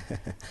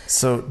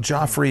 So,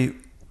 Joffrey,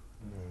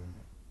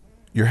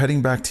 you're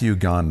heading back to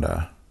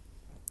Uganda.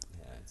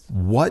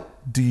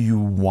 What do you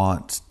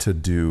want to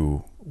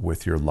do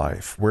with your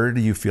life? Where do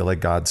you feel like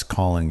God's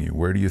calling you?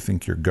 Where do you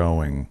think you're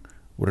going?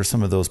 What are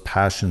some of those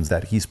passions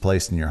that he's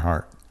placed in your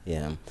heart?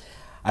 Yeah.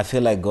 I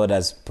feel like God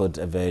has put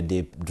a very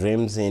deep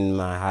dreams in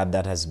my heart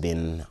that has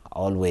been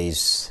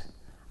always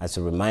as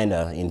a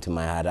reminder into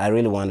my heart. I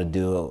really want to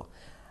do,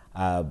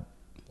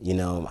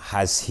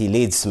 as he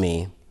leads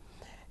me.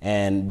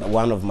 And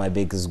one of my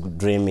biggest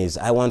dreams is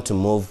I want to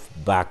move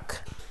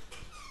back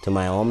to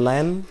my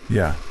homeland.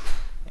 Yeah.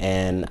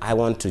 And I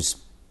want to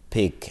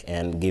speak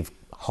and give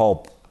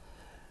hope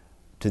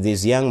to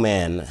these young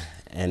men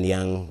and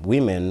young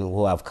women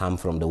who have come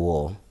from the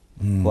war,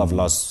 who have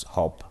lost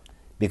hope.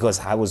 Because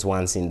I was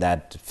once in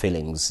that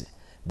feelings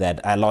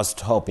that I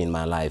lost hope in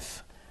my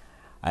life.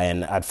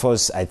 And at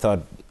first I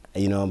thought,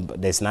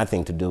 there's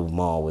nothing to do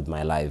more with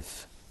my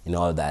life in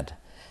all that.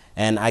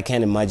 And I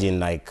can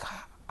imagine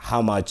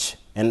how much,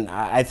 and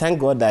I thank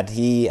God that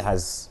he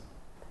has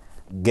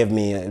given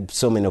me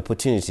so many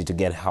opportunities to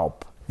get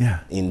help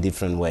in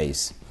different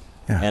ways.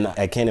 Yeah. And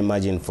I can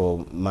imagine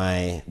for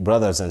my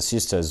brothers and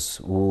sisters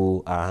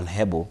who are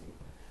unable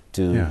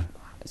to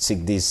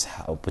seek this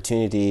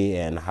opportunity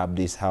and have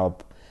this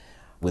help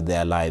with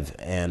their life.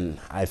 And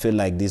I feel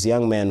like these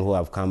young men who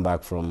have come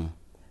back from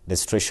the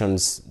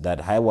situations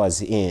that I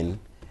was in,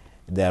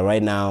 they're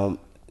right now,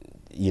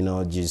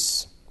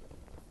 just,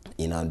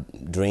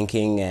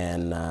 drinking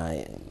and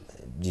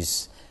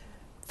just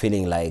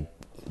feeling like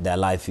their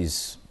life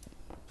is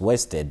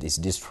wasted, it's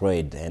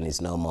destroyed, and it's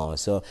no more.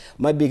 So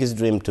my biggest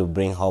dream to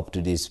bring hope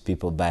to these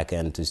people back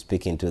and to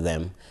speaking to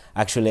them.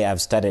 Actually,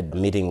 I've started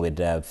meeting with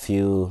a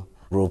few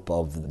group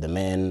of the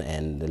men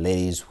and the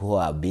ladies who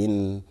have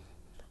been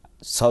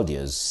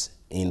soldiers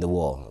in the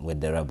war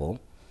with the rebel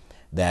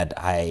that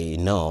I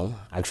know.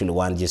 Actually,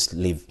 one just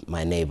lived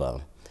my neighbor,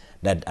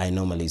 that I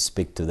normally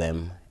speak to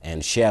them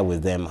and share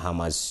with them how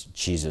much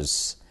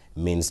Jesus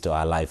means to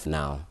our life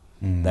now.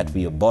 That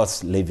we are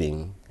both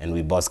living, and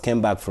we both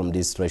came back from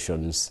these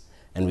situations,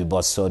 and we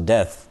both saw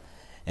death,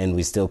 and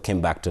we still came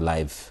back to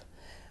life.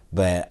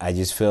 But I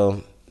just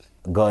feel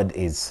God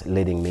is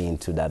leading me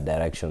into that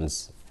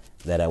directions,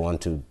 that I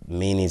want to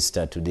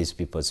minister to these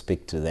people,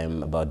 speak to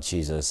them about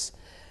Jesus,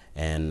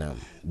 and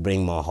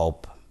bring more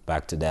hope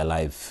back to their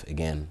life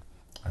again.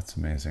 That's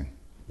amazing.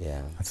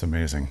 Yeah. That's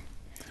amazing.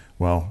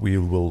 Well, we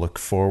will look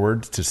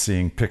forward to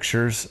seeing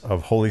pictures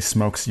of Holy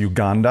Smokes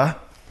Uganda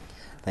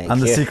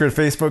on the secret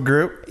Facebook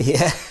group.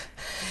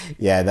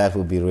 Yeah, that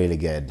would be really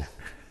good.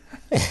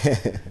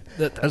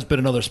 That has been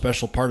another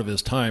special part of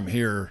his time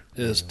here,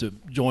 is to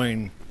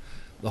join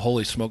the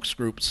Holy Smokes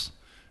groups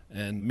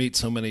and meet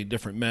so many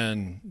different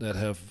men that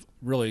have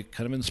really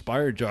kind of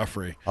inspired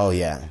Joffrey. Oh,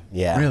 yeah.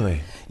 Really?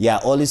 Yeah,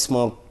 Holy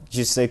Smoke,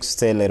 just to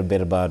say a little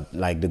bit about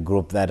like the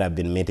group that I've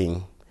been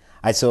meeting.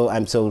 I'm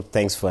so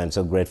thankful and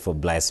so grateful,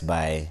 blessed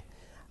by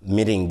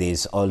meeting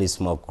this Holy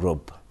Smoke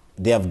group.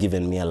 They have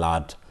given me a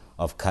lot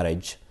of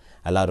courage,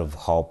 a lot of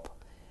hope,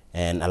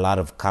 and a lot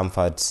of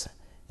comfort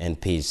and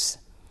peace.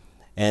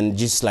 And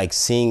just like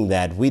seeing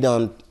that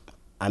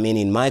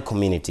in my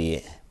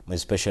community,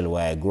 especially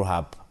where I grew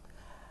up,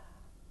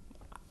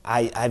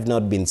 I've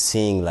not been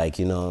seeing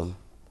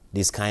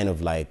this kind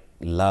of like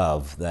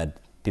love that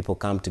people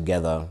come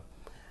together,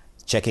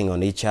 checking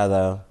on each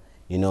other,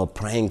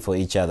 praying for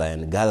each other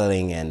and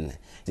gathering. And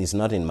it's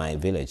not in my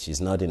village, it's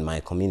not in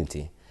my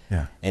community.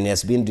 Yeah. And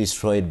it's been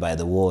destroyed by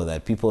the war,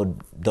 that people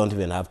don't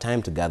even have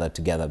time to gather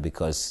together,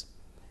 because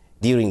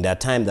during that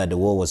time that the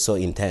war was so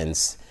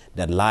intense,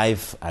 that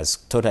life has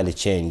totally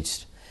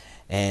changed.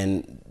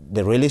 And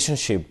the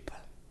relationship,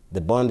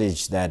 the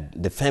bondage,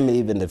 that the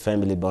family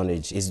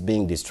bondage is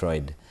being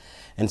destroyed.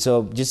 And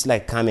so just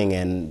like coming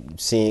and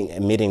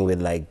meeting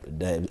with like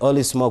the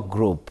Holy Smoke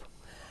group,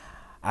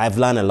 I've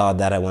learned a lot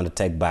that I want to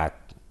take back.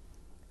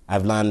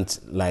 I've learned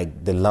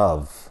like the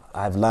love,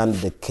 I've learned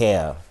the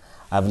care,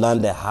 I've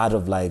learned the heart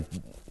of like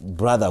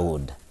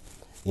brotherhood,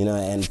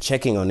 and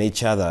checking on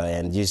each other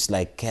and just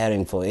like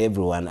caring for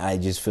everyone. I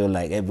just feel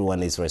like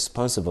everyone is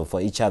responsible for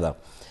each other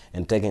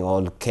and taking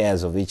all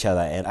cares of each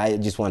other. And I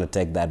just want to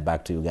take that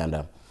back to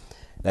Uganda.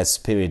 That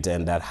spirit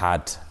and that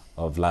heart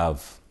of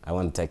love, I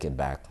want to take it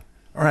back.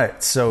 All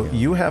right, so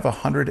you have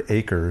 100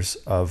 acres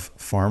of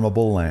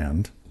farmable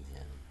land.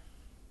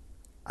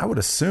 I would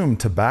assume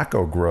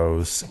tobacco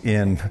grows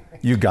in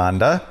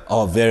Uganda.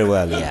 Oh, very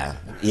well, yeah.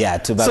 Yeah,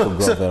 tobacco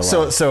grows very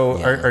well.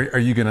 So are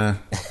you going to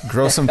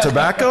grow some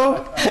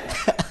tobacco?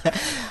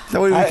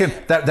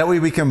 That way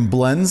we can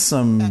blend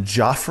some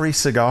Joffrey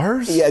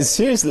cigars? Yeah,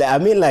 seriously. I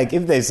mean, like,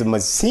 if there's a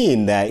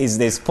machine,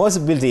 there's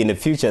possibility in the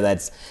future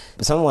that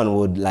someone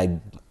would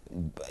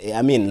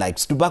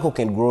tobacco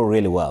can grow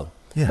really well.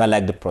 Yeah. But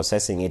like the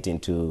processing it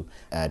into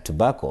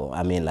tobacco,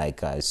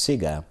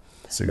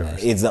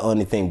 cigars. It's the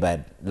only thing.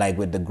 But like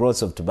with the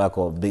growth of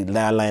tobacco, the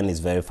land is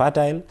very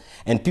fertile,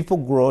 and people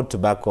grow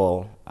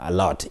tobacco a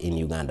lot in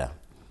Uganda.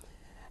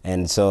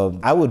 And so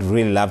I would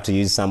really love to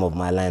use some of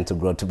my land to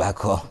grow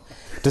tobacco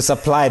to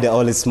supply the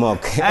Holy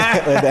Smoke.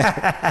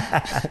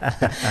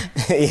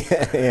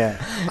 Yeah.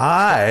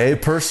 I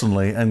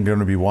personally am going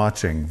to be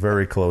watching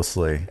very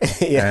closely.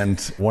 Yeah.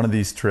 And one of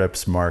these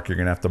trips, Mark, you're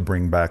going to have to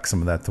bring back some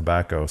of that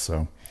tobacco.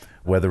 So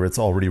whether it's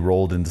already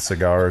rolled into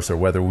cigars or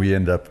whether we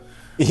end up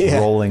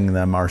rolling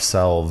them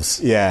ourselves.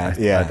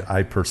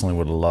 I personally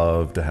would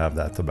love to have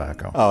that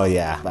tobacco. Oh,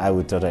 yeah. I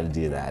would totally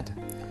do that.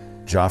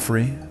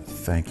 Joffrey,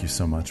 thank you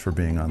so much for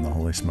being on the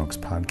Holy Smokes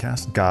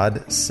podcast.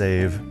 God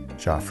save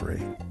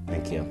Joffrey.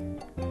 Thank you.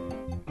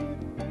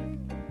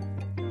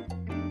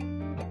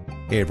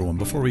 Hey everyone,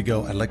 before we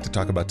go, I'd like to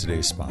talk about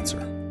today's sponsor,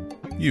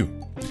 you.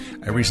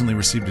 I recently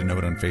received a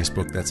note on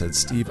Facebook that said,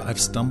 Steve, I've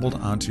stumbled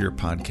onto your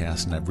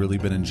podcast and I've really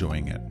been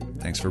enjoying it.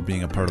 Thanks for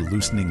being a part of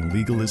loosening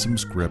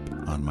legalism's grip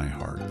on my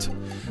heart.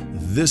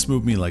 This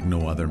moved me like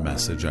no other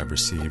message I've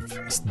received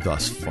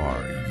thus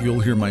far. You'll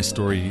hear my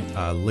story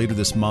later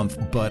this month,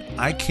 but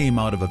I came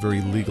out of a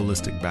very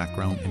legalistic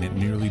background and it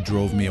nearly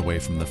drove me away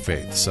from the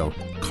faith. So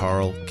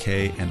Carl,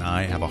 Kay, and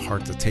I have a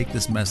heart to take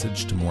this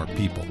message to more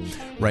people.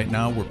 Right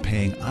now, we're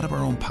paying out of our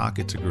own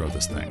pocket to grow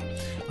this thing.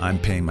 I'm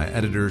paying my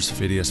editors,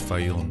 Phidias,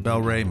 Fayul, and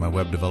Belray, my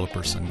web developer,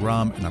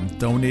 Sangram, and I'm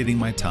donating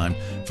my time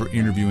for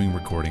interviewing,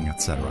 recording,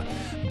 etc.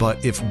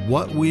 But if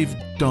what we've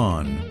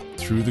done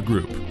through the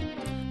group,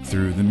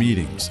 through the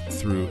meetings,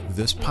 through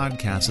this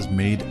podcast has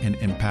made an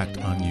impact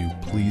on you,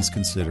 please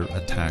consider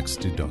a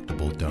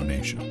tax-deductible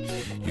donation.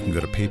 You can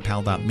go to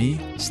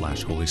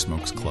paypal.me/Holy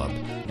Smokes Club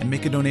and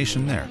make a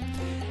donation there.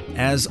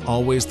 As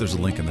always, there's a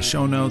link in the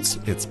show notes.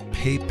 It's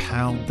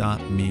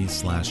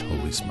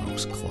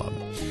paypal.me/HolySmokesClub.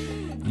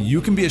 You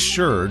can be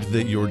assured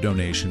that your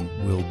donation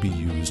will be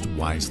used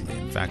wisely.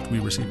 In fact, we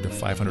received a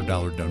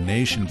 $500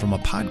 donation from a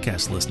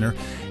podcast listener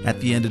at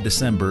the end of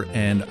December,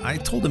 and I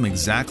told him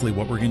exactly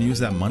what we're going to use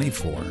that money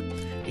for.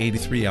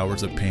 83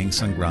 hours of paying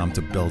Sangram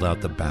to build out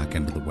the back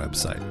end of the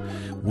website.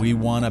 We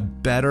want to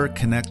better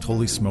connect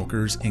Holy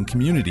Smokers in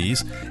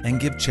communities and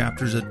give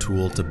chapters a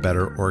tool to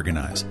better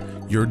organize.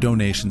 Your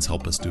donations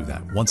help us do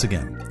that. Once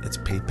again, it's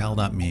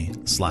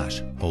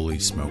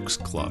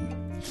paypal.me/HolySmokesClub.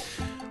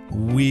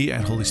 We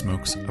at Holy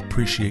Smokes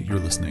appreciate your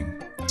listening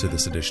to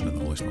this edition of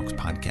the Holy Smokes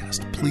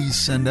podcast. Please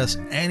send us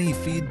any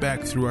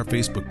feedback through our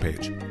Facebook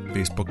page,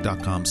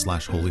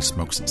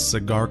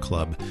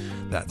 facebook.com/HolySmokesCigarClub.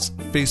 That's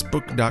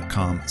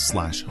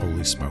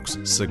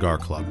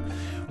facebook.com/HolySmokesCigarClub.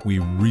 We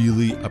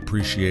really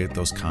appreciate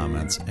those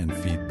comments and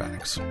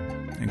feedbacks.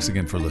 Thanks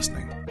again for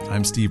listening.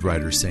 I'm Steve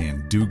Ryder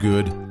saying, do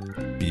good,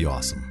 be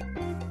awesome.